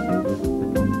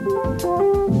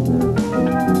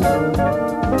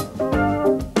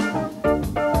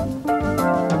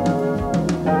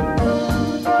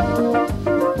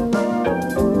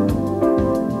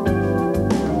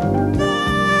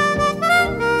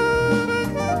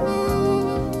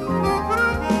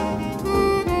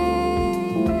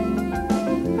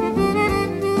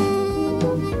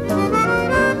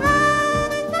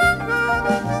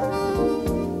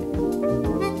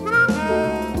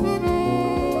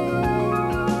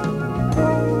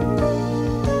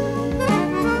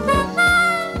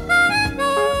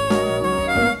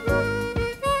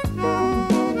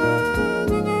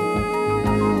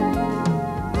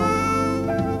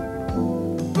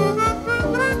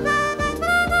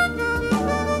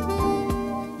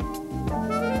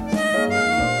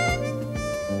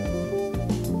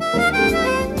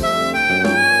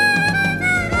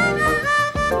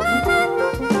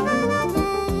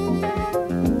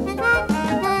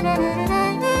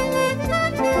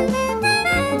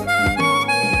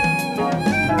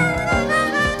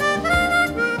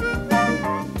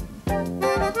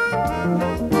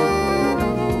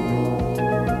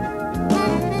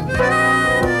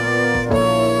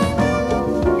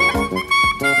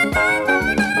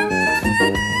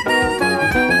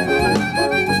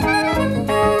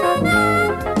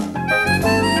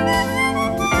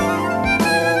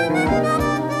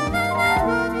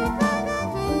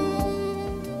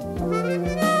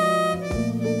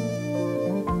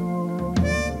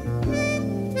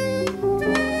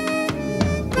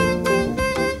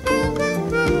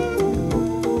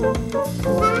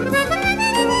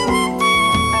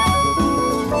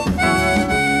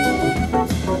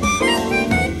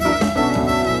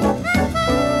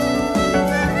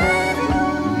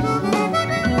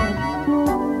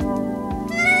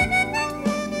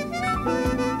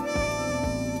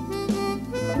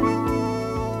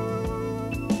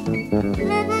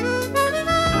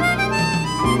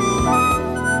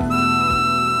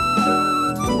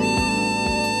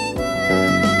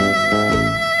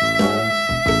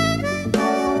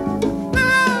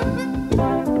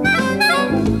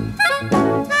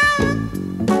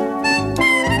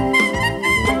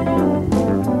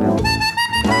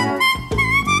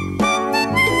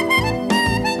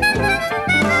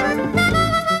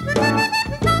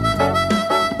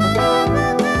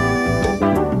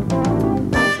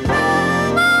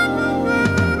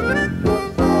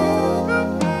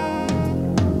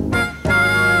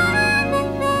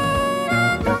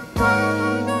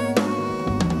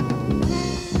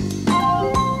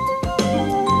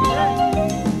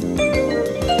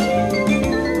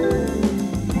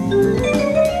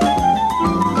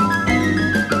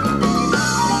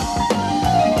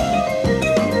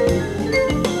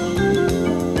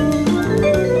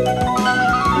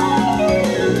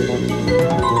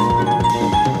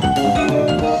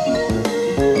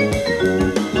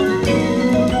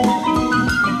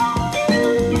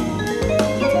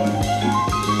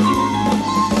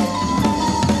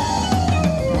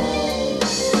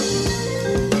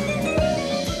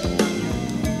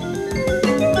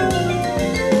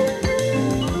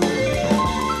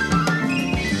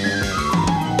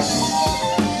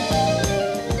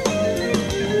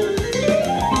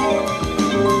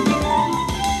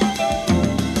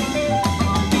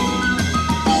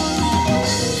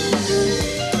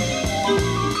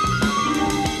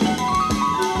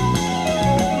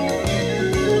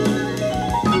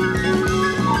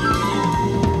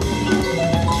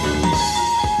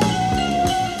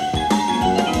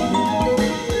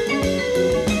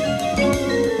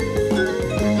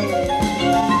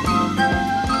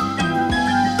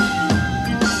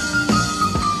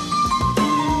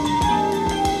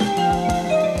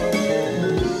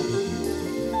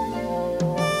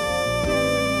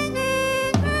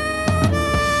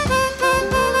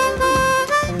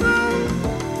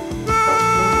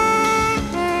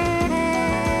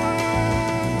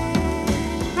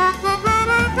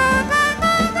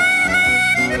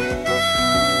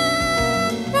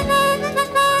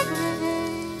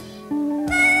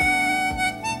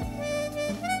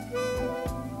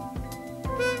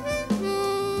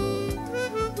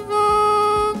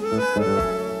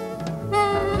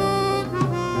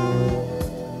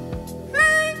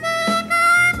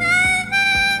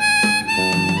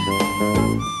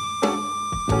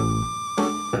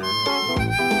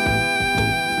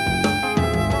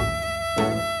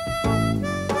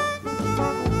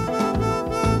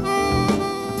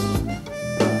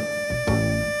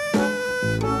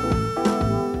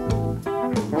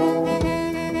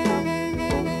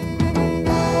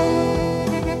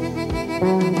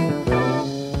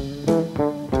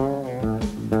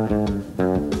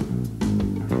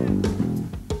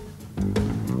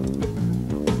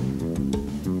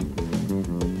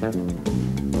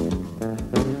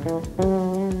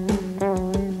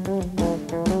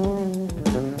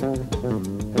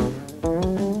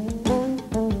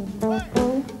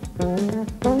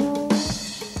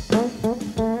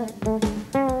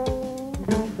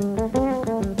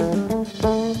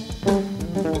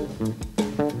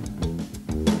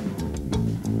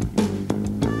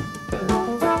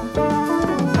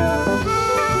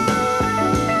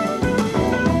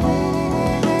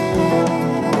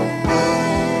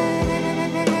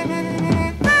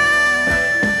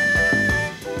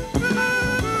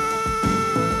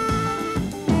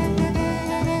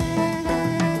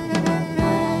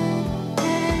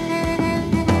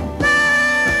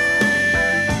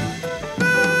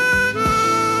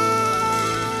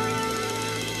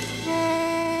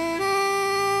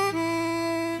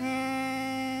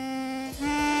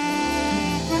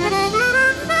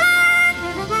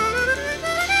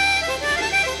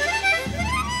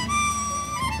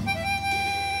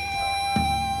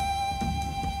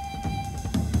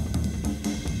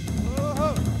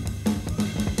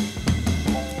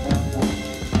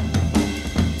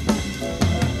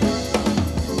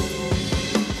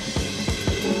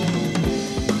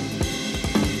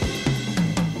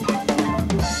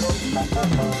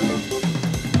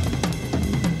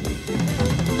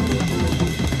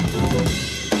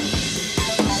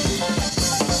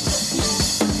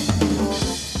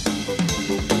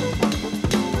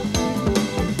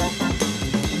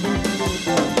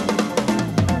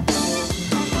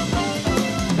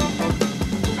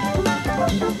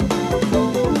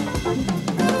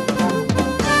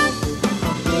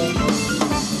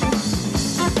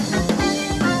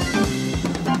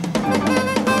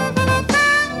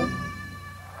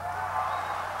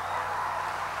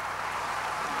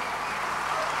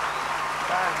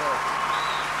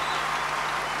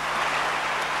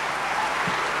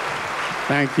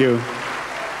 Thank you.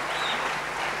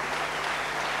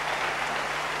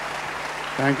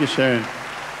 Thank you, Sharon.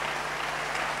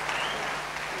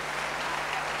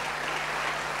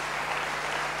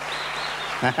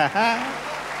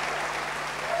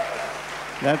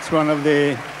 That's one of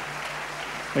the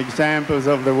examples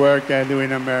of the work I do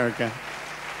in America.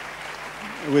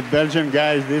 With Belgian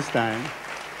guys this time.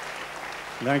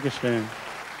 Dankeschön.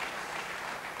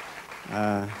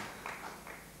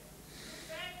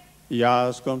 Ja,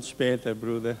 es kommt später,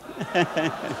 Bruder.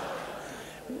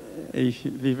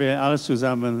 Wir werden alles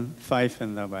zusammen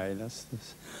pfeifen dabei.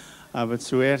 Aber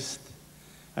zuerst,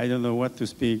 I don't know what to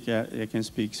speak. I can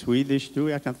speak Swedish too.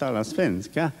 Jag kan tala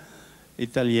svenska,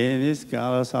 italienisk,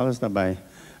 alles dabei.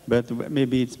 But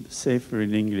maybe it's safer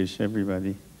in English,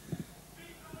 everybody.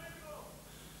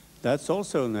 That's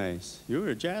also nice.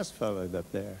 You're a jazz fellow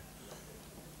up there.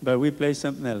 But we play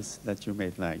something else that you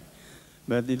may like.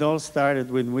 But it all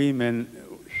started with women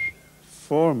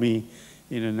for me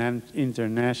in an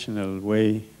international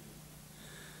way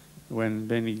when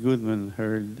Benny Goodman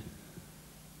heard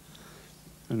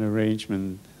an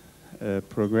arrangement, a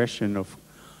progression of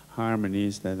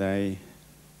harmonies that I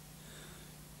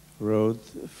wrote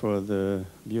for the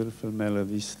beautiful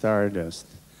melody Stardust.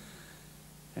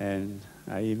 And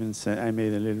I even I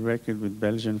made a little record with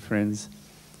Belgian friends,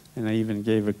 and I even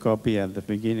gave a copy at the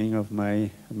beginning of my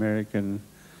American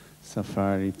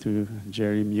safari to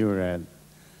Jerry Murad.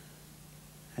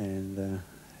 And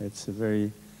it's a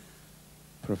very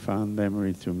profound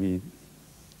memory to me.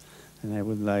 And I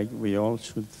would like, we all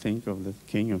should think of the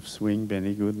king of swing,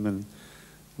 Benny Goodman,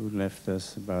 who left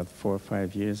us about 4 or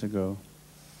 5 years ago.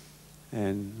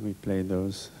 And we played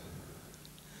those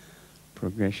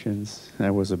progressions.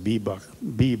 I was a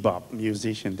bebop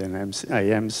musician, and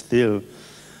I am still,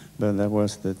 but that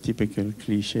was the typical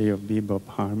cliche of bebop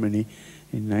harmony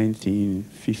in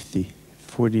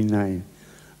 1949.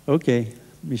 Okay,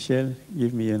 Michel,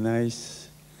 give me a nice,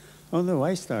 oh no,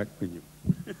 I start with you.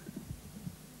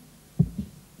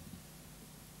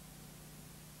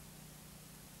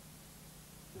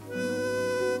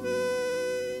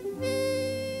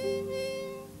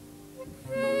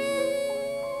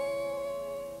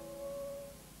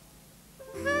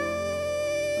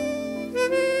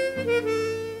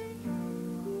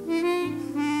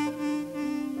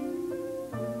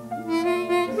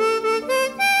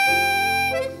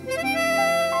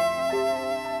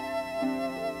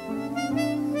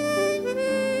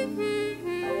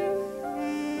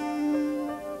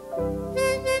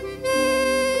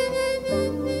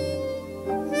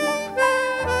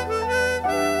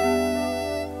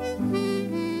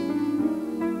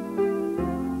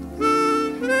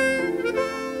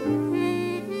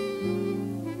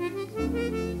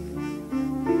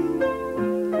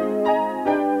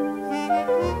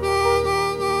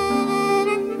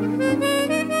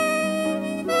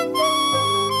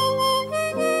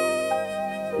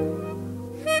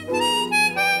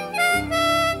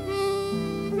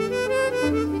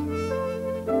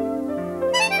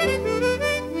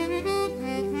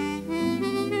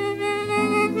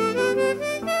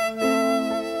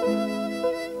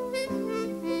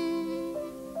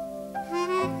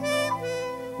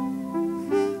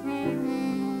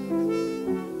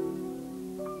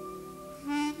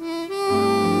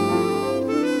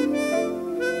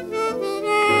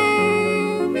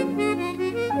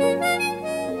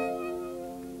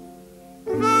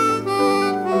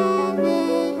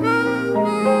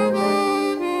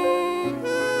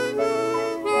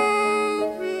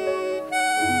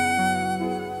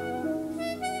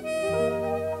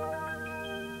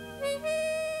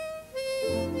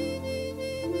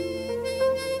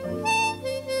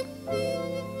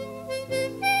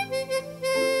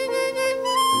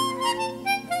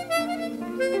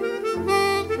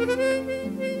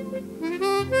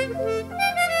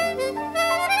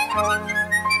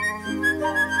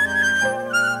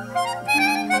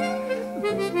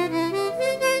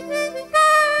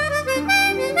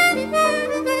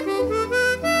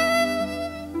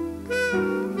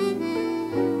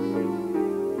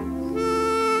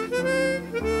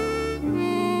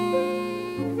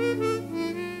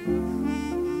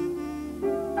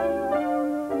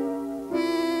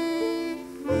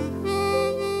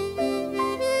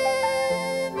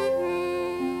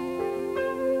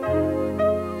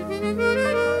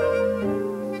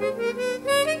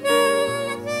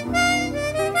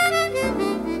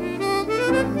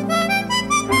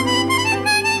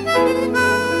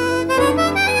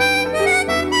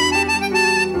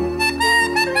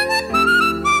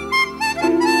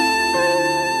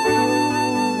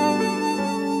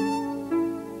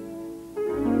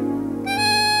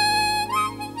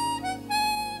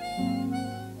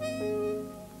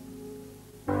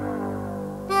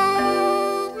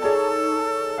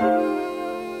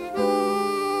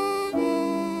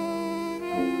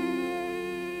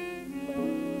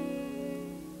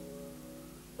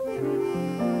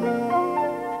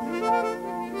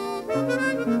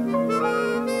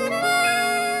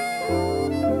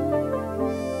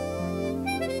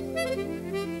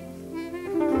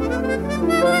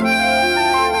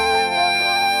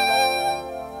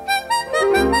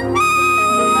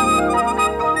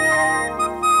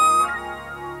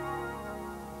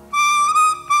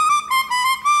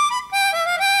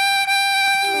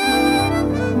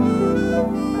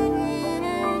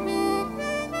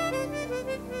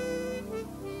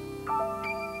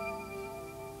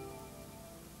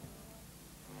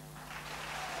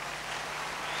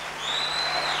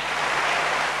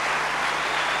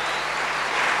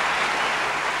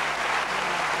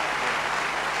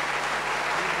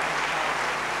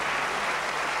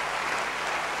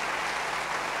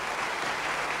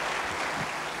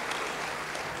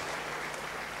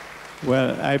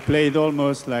 Well, I played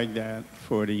almost like that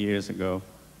 40 years ago.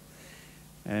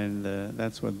 And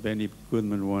that's what Benny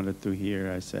Goodman wanted to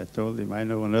hear. I told him, I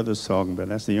know another song, but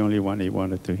that's the only one he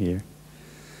wanted to hear.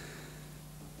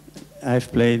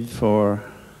 I've played for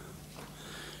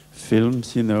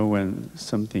films, you know, when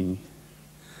something,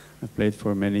 I played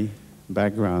for many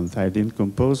backgrounds. I didn't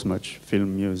compose much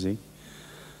film music,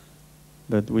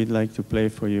 but we'd like to play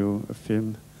for you a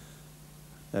film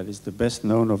that is the best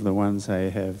known of the ones I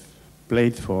have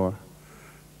played for,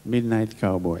 Midnight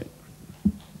Cowboy.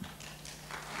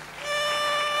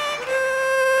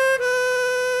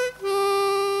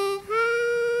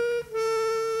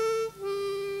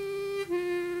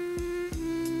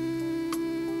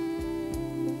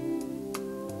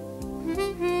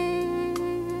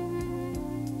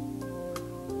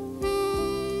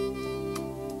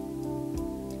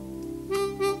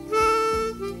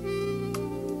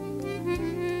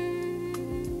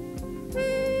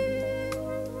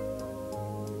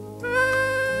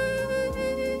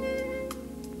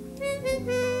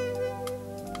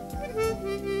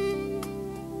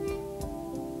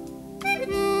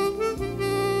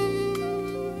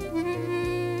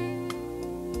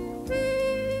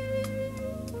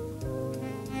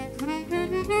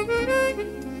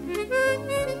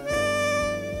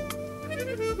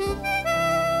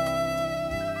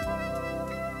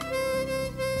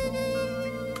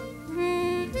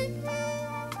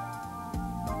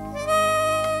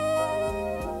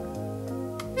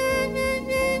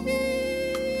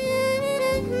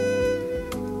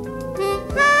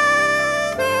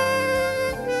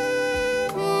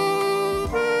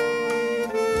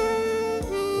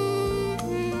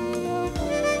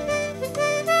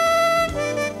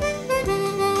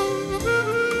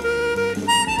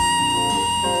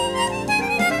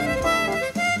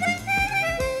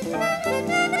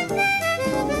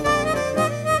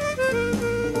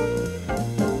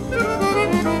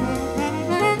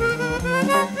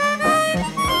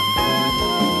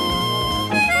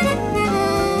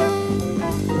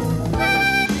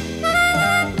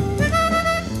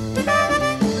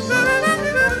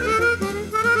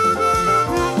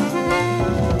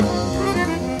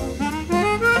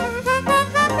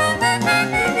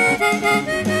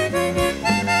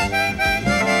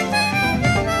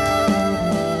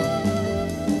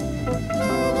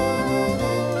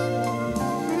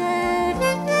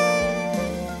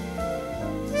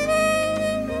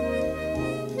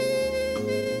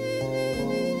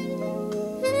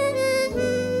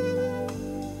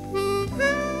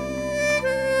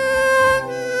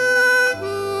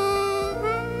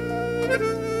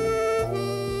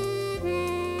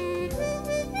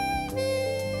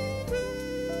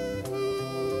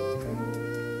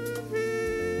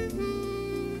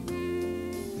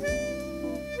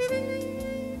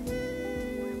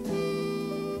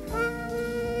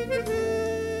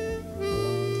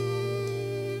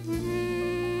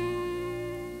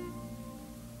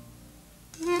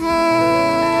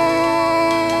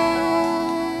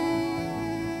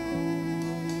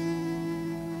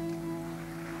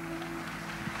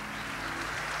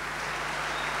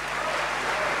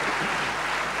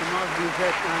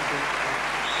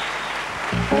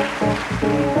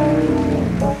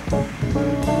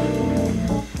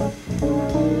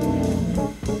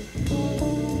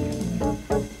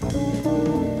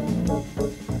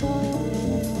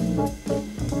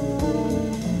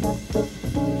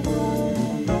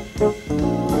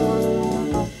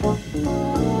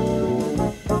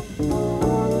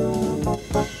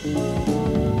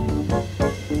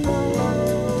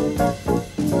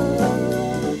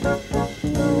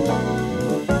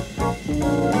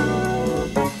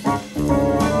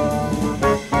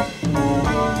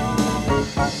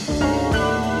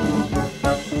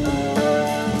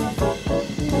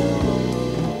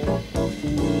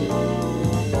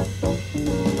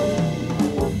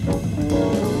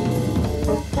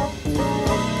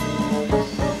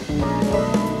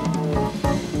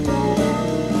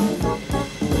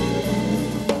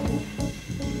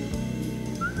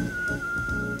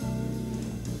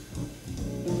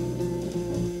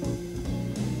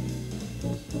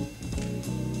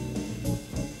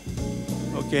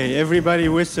 Okay, everybody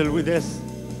whistle with us.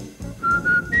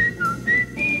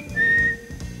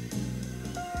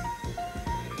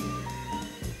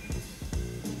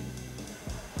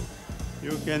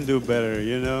 You can do better,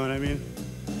 you know what I mean?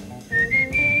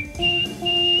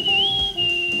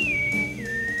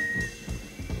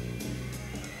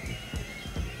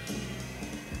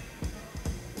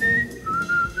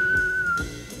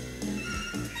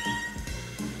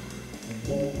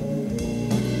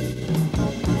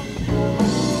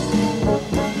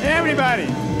 Everybody.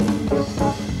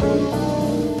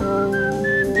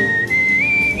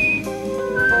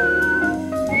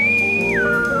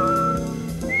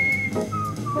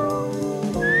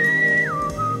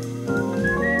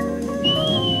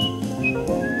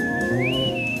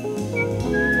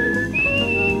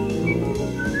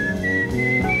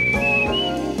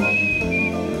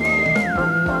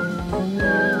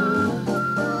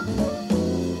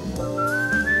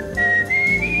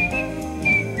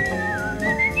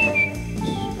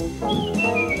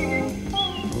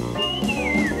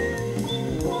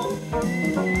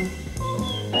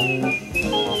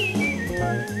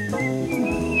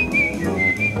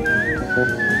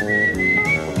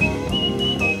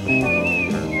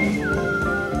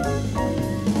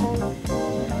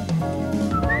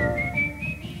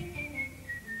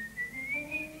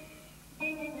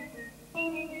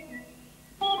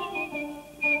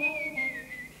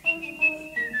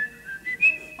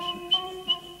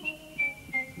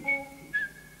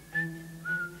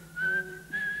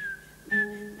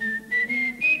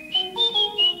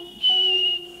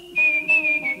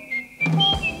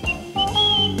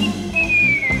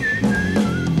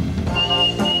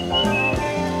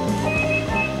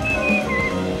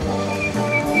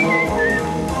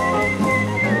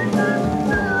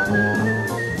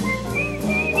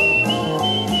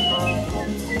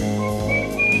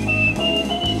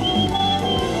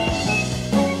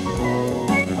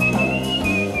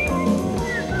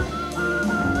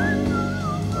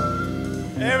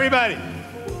 Everybody.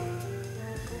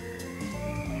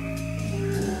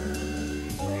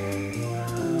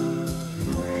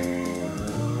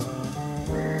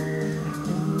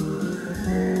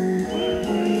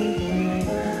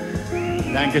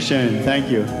 Dankeschön. Thank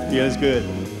you. Feels good.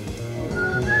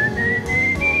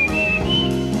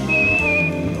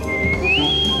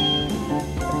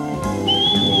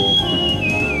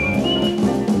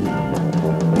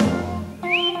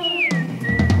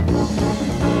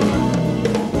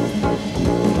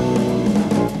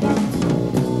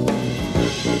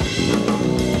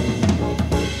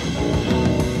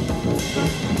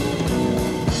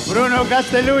 Bruno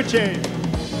Castellucci.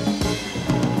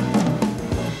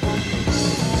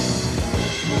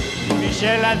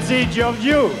 Michel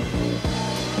Azzi-Giorgio.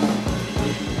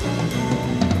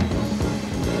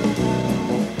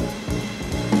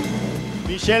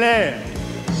 Michele.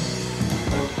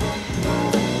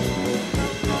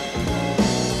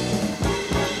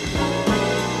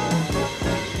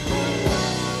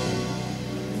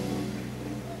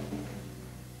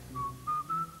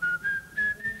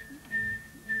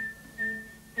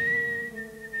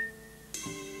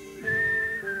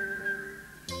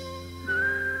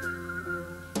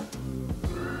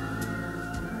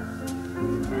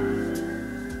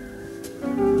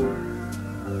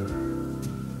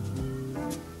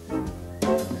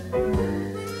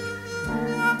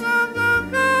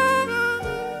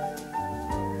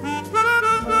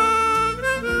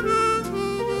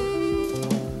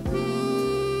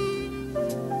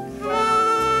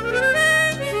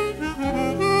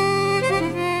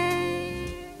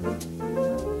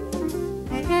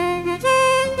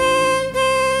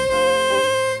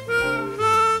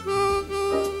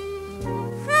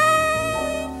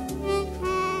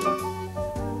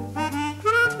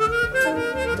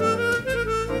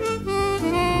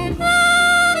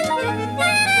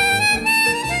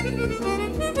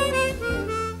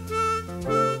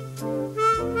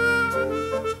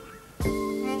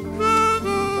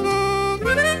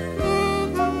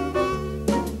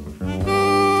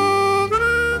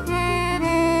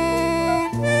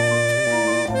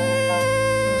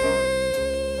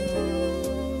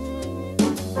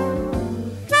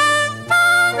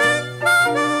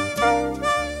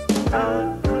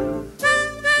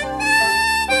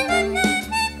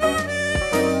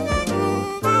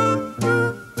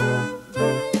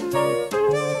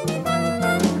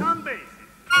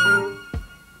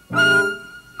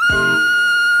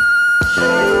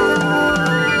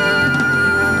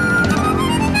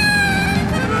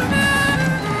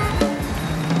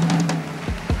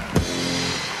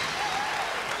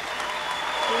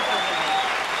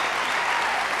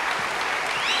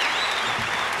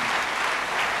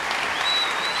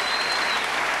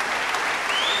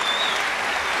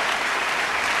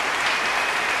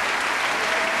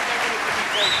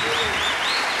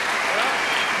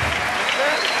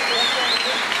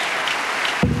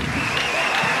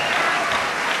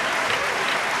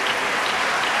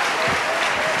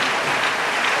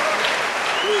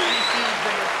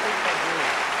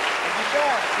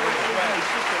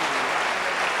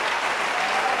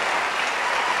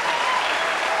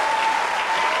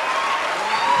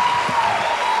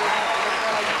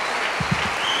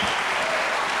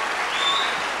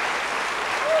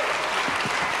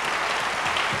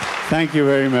 Thank you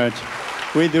very much.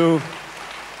 We do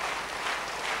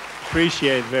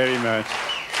appreciate very much.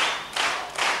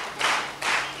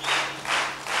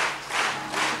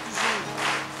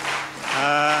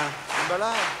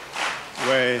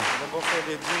 Ouais.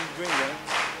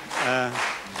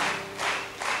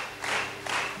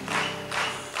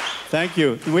 Thank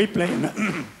you. We play.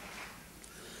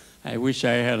 I wish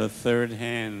I had a third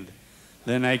hand.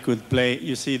 Then I could play.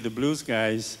 You see, the blues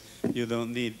guys, you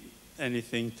don't need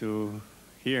anything to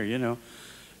hear, you know.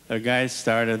 A guy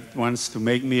started once to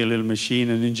make me a little machine,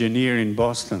 an engineer in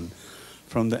Boston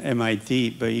from the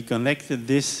MIT, but he connected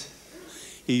this.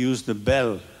 He used a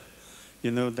bell.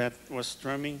 You know, that was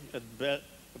strumming, a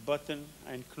button,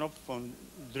 ein Knopf von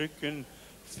drücken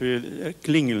für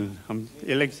klingeln,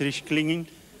 elektrisch klingeln.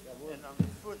 And on the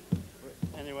foot,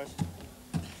 and it was,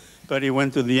 but he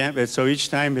went to the amp, so each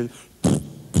time it,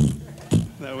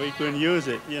 that we couldn't use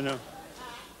it, you know.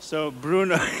 So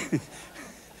Bruno,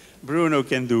 Bruno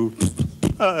can do,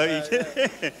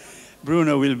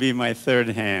 Bruno will be my third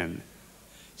hand.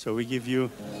 So we give you.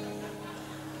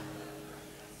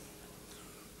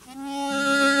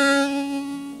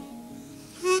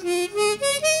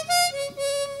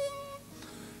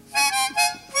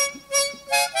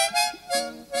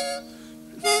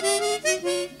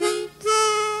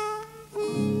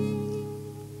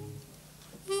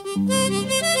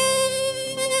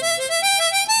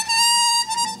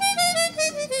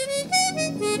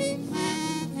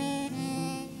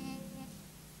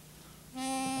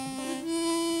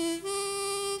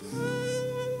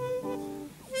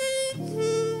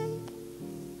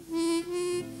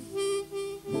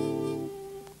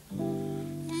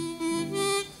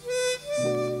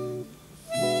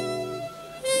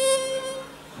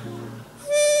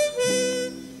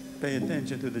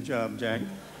 attention to the job, Jack.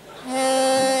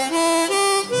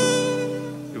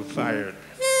 You're fired.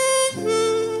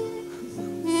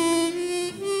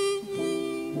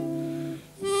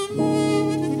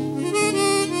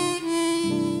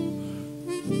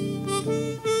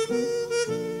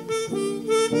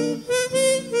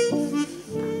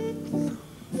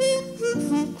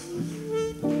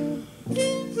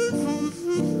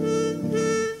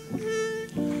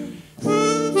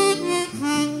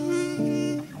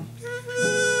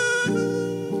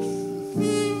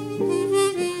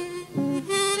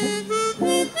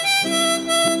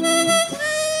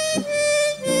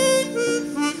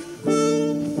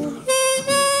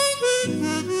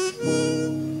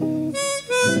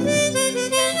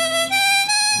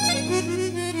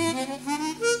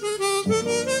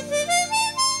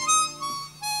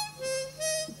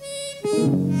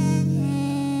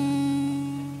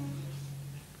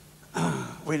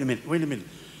 Wait a minute.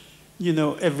 You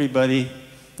know, everybody,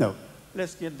 no,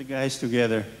 let's get the guys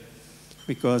together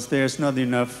because there's not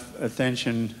enough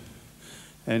attention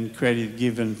and credit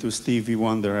given to Stevie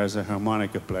Wonder as a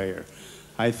harmonica player.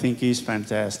 I think he's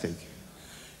fantastic.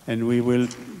 And we will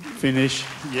finish,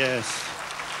 yes.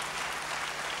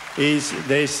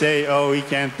 They say, oh, he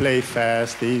can't play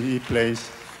fast, he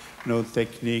plays no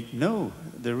technique. No,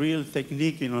 the real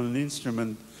technique on an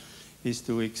instrument is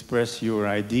to express your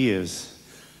ideas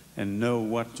and know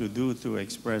what to do to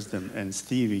express them, and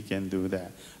Stevie can do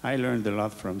that. I learned a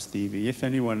lot from Stevie. If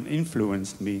anyone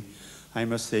influenced me, I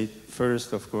must say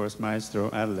first, of course,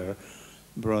 Maestro Adler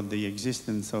brought the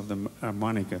existence of the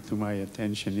harmonica to my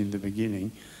attention in the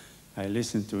beginning. I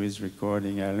listened to his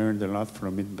recording, I learned a lot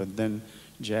from it, but then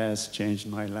jazz changed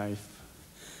my life.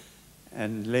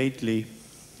 And lately,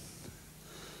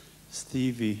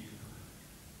 Stevie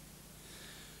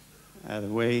had a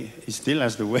way, he still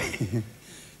has the way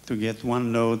to get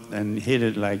one note and hit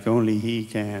it like only he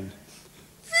can.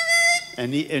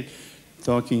 And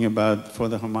talking about, for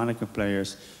the harmonica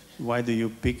players, why do you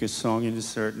pick a song in a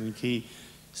certain key?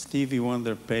 Stevie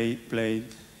Wonder played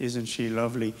Isn't She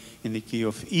Lovely in the key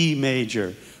of E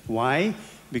major. Why?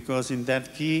 Because in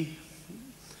that key,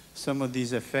 some of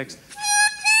these effects,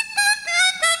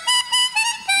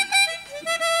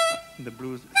 the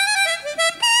blues,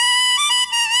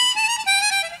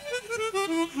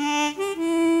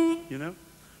 you know?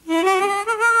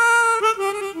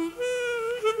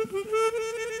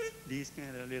 These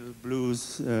kind of little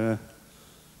blues,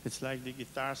 it's like the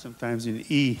guitar sometimes in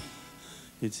E,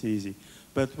 it's easy.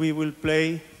 But we will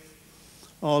play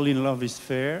All in Love is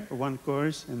Fair, one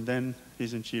chorus, and then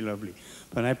Isn't She Lovely?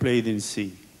 But I play it in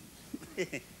C.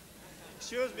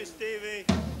 Excuse me, Stevie.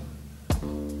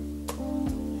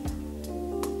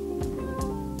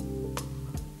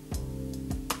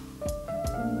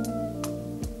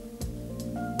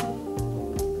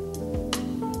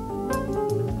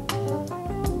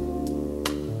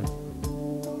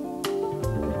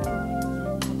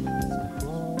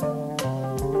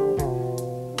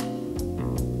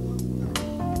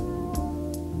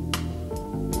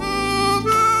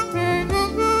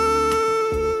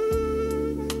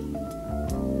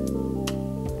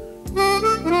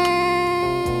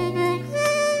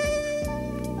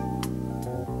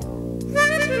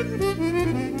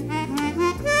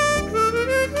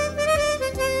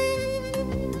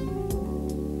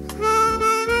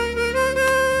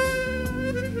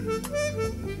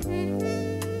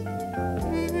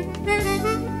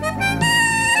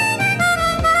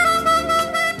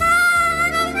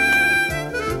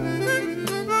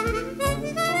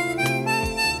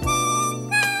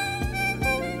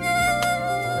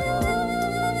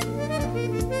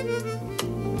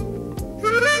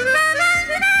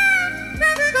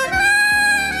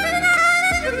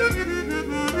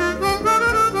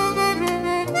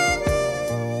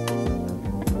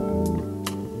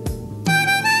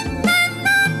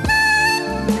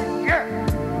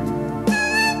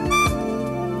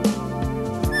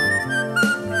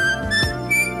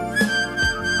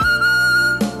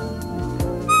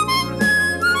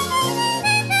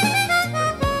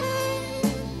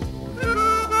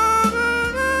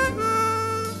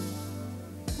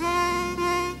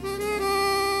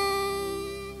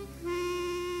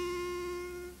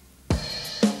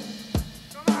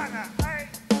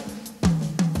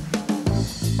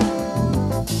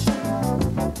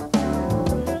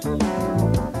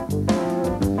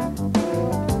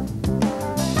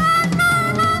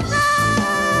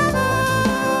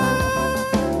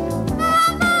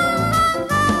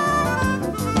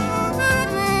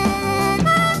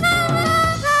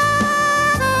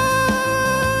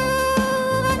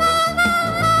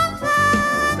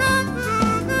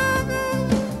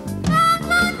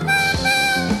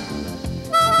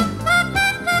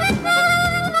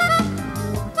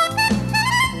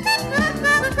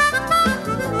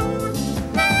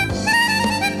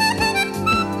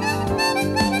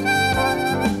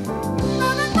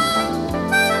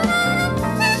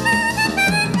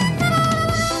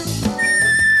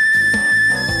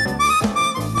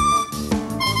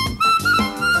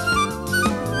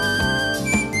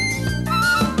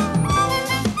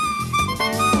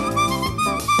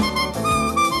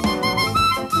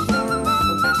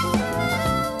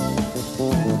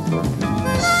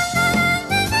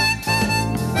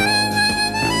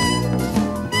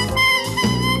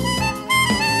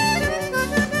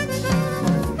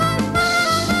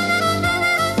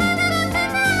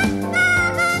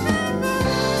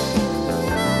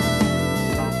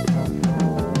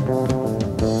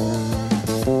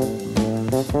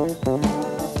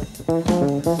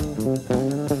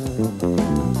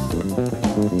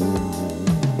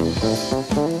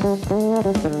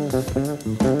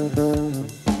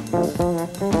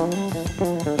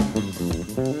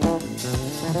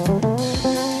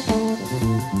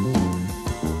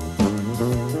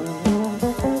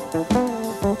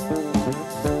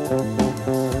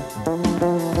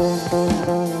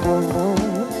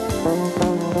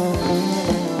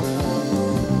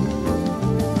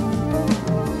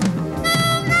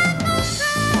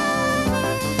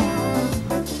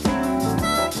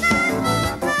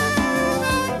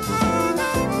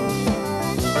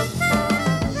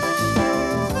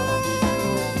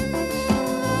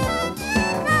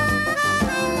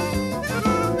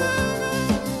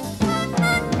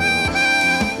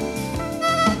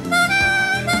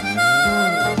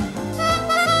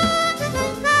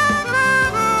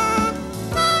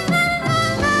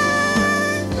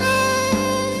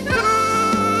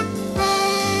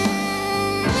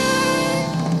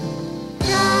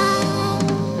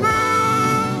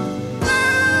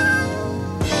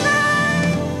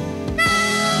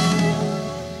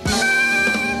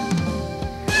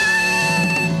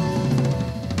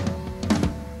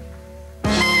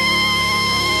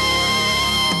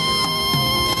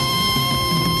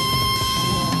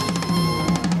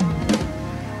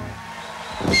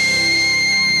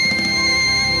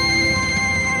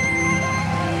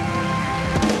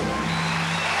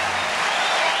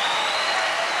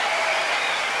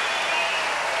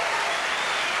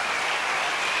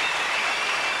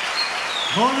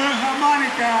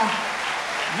 harmonica,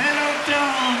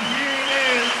 Melotone, here it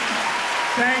is.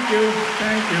 Thank you,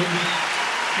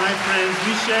 my friends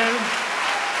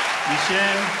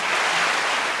Michel,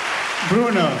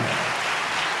 Bruno.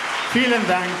 Vielen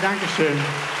Dank, Dankeschön.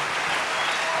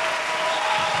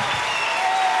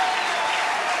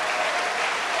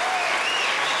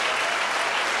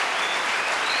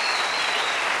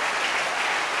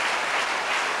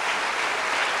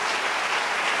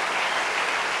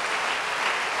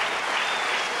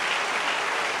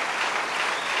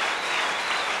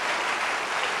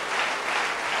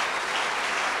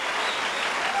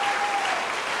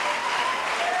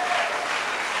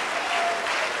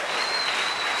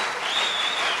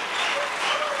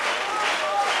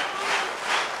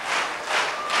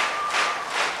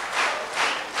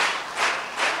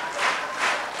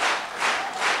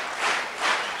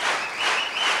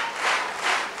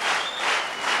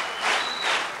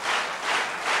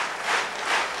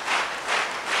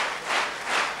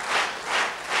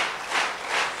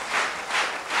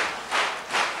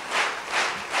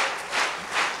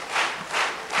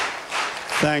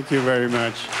 Thank you very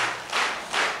much.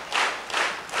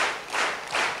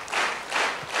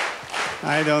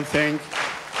 I don't think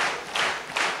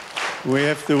we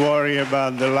have to worry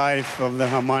about the life of the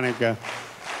harmonica.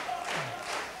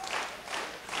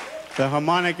 The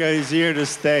harmonica is here to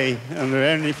stay under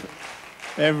every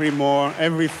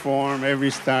form,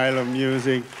 every style of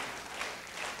music.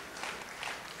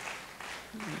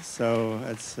 So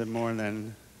it's more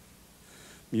than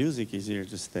music is here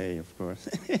to stay, of course.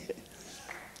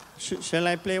 Shall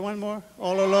I play one more,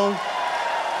 all alone?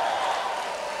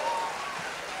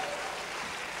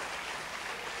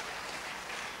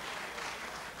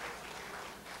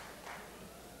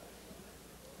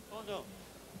 Oh no.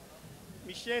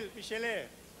 Michel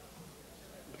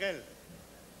Brel.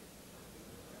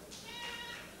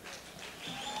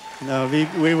 No,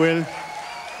 we will.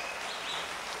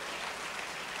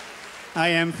 I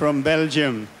am from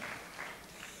Belgium,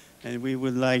 and we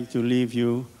would like to leave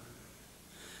you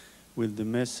with the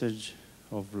message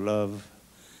of love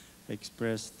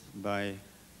expressed by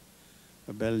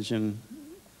a Belgian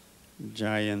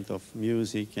giant of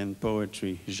music and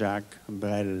poetry, Jacques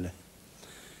Brel.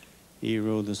 He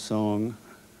wrote a song,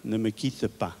 Ne me quitte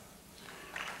pas.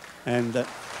 And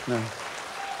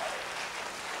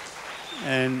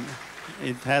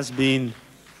it has been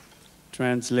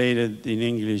translated in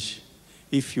English,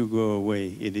 if you go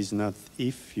away. It is not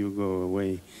if you go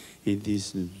away. It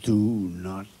is do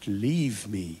not leave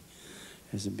me.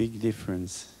 There's a big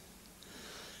difference.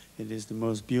 It is the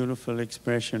most beautiful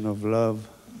expression of love.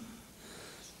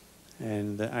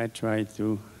 And I try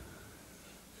to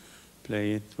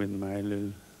play it with my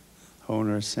little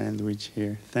Honer sandwich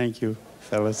here. Thank you,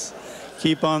 fellas.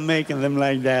 Keep on making them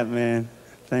like that, man.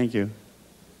 Thank you.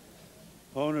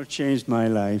 Honer changed my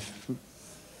life.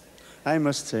 I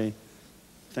must say,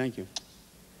 thank you.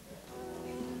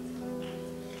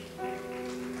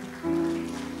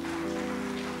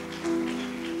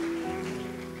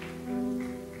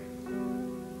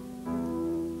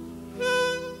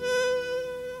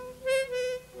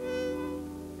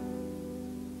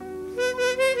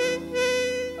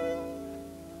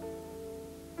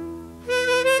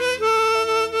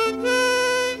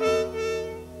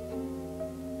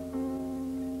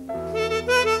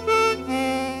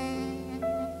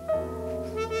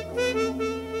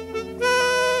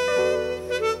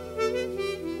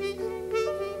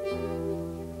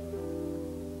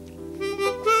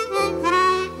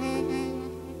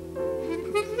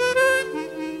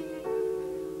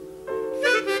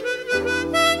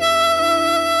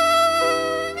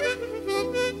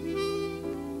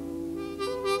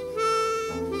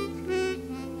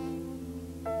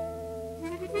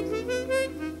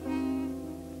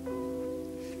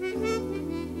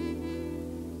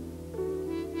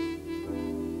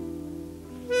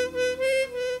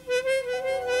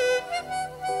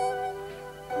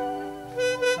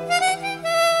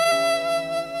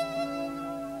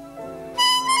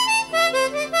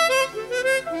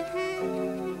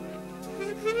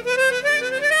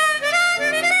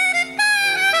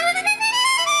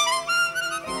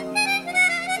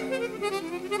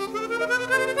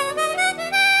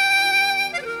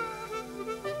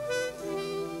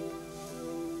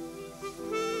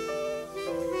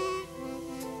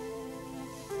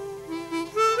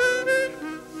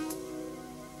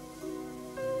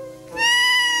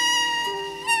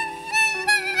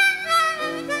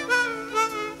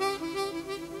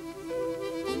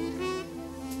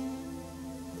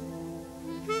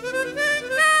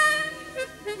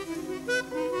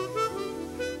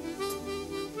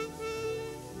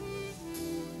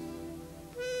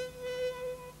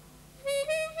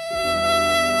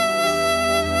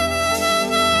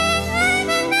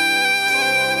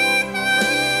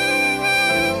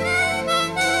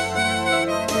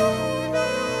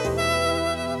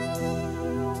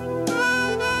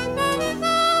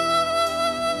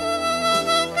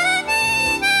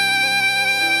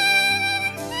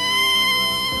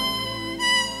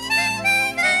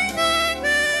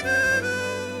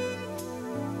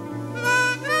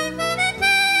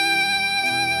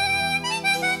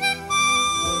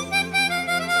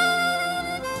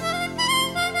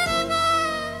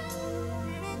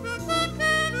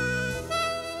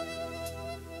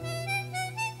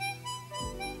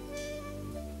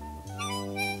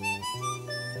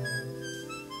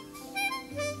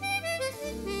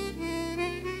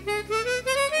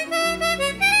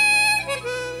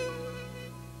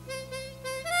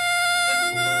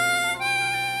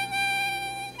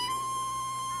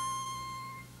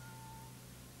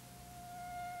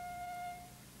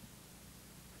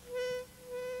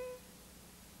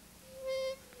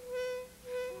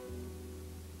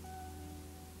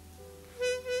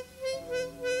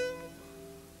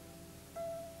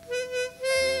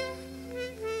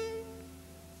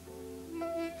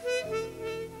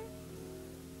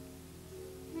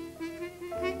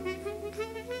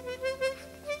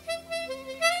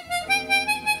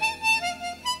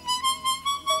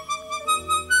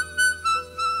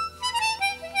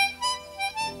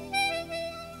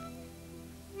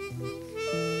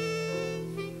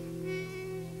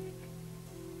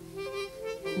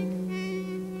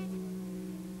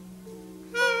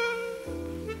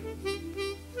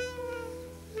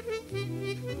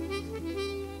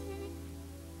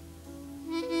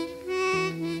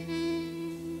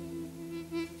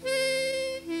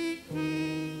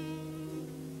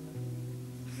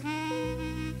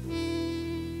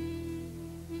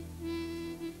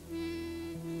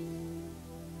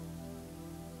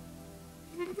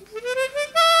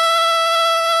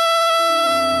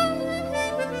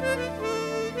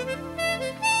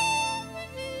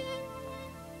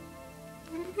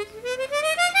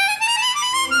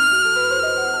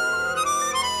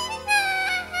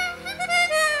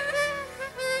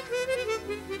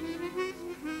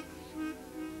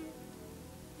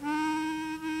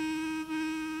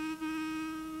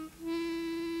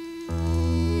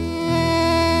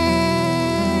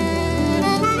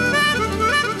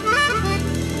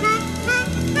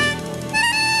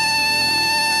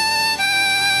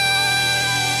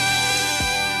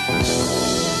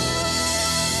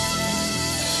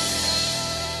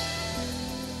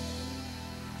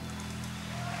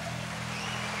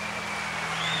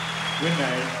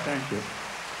 Thank you.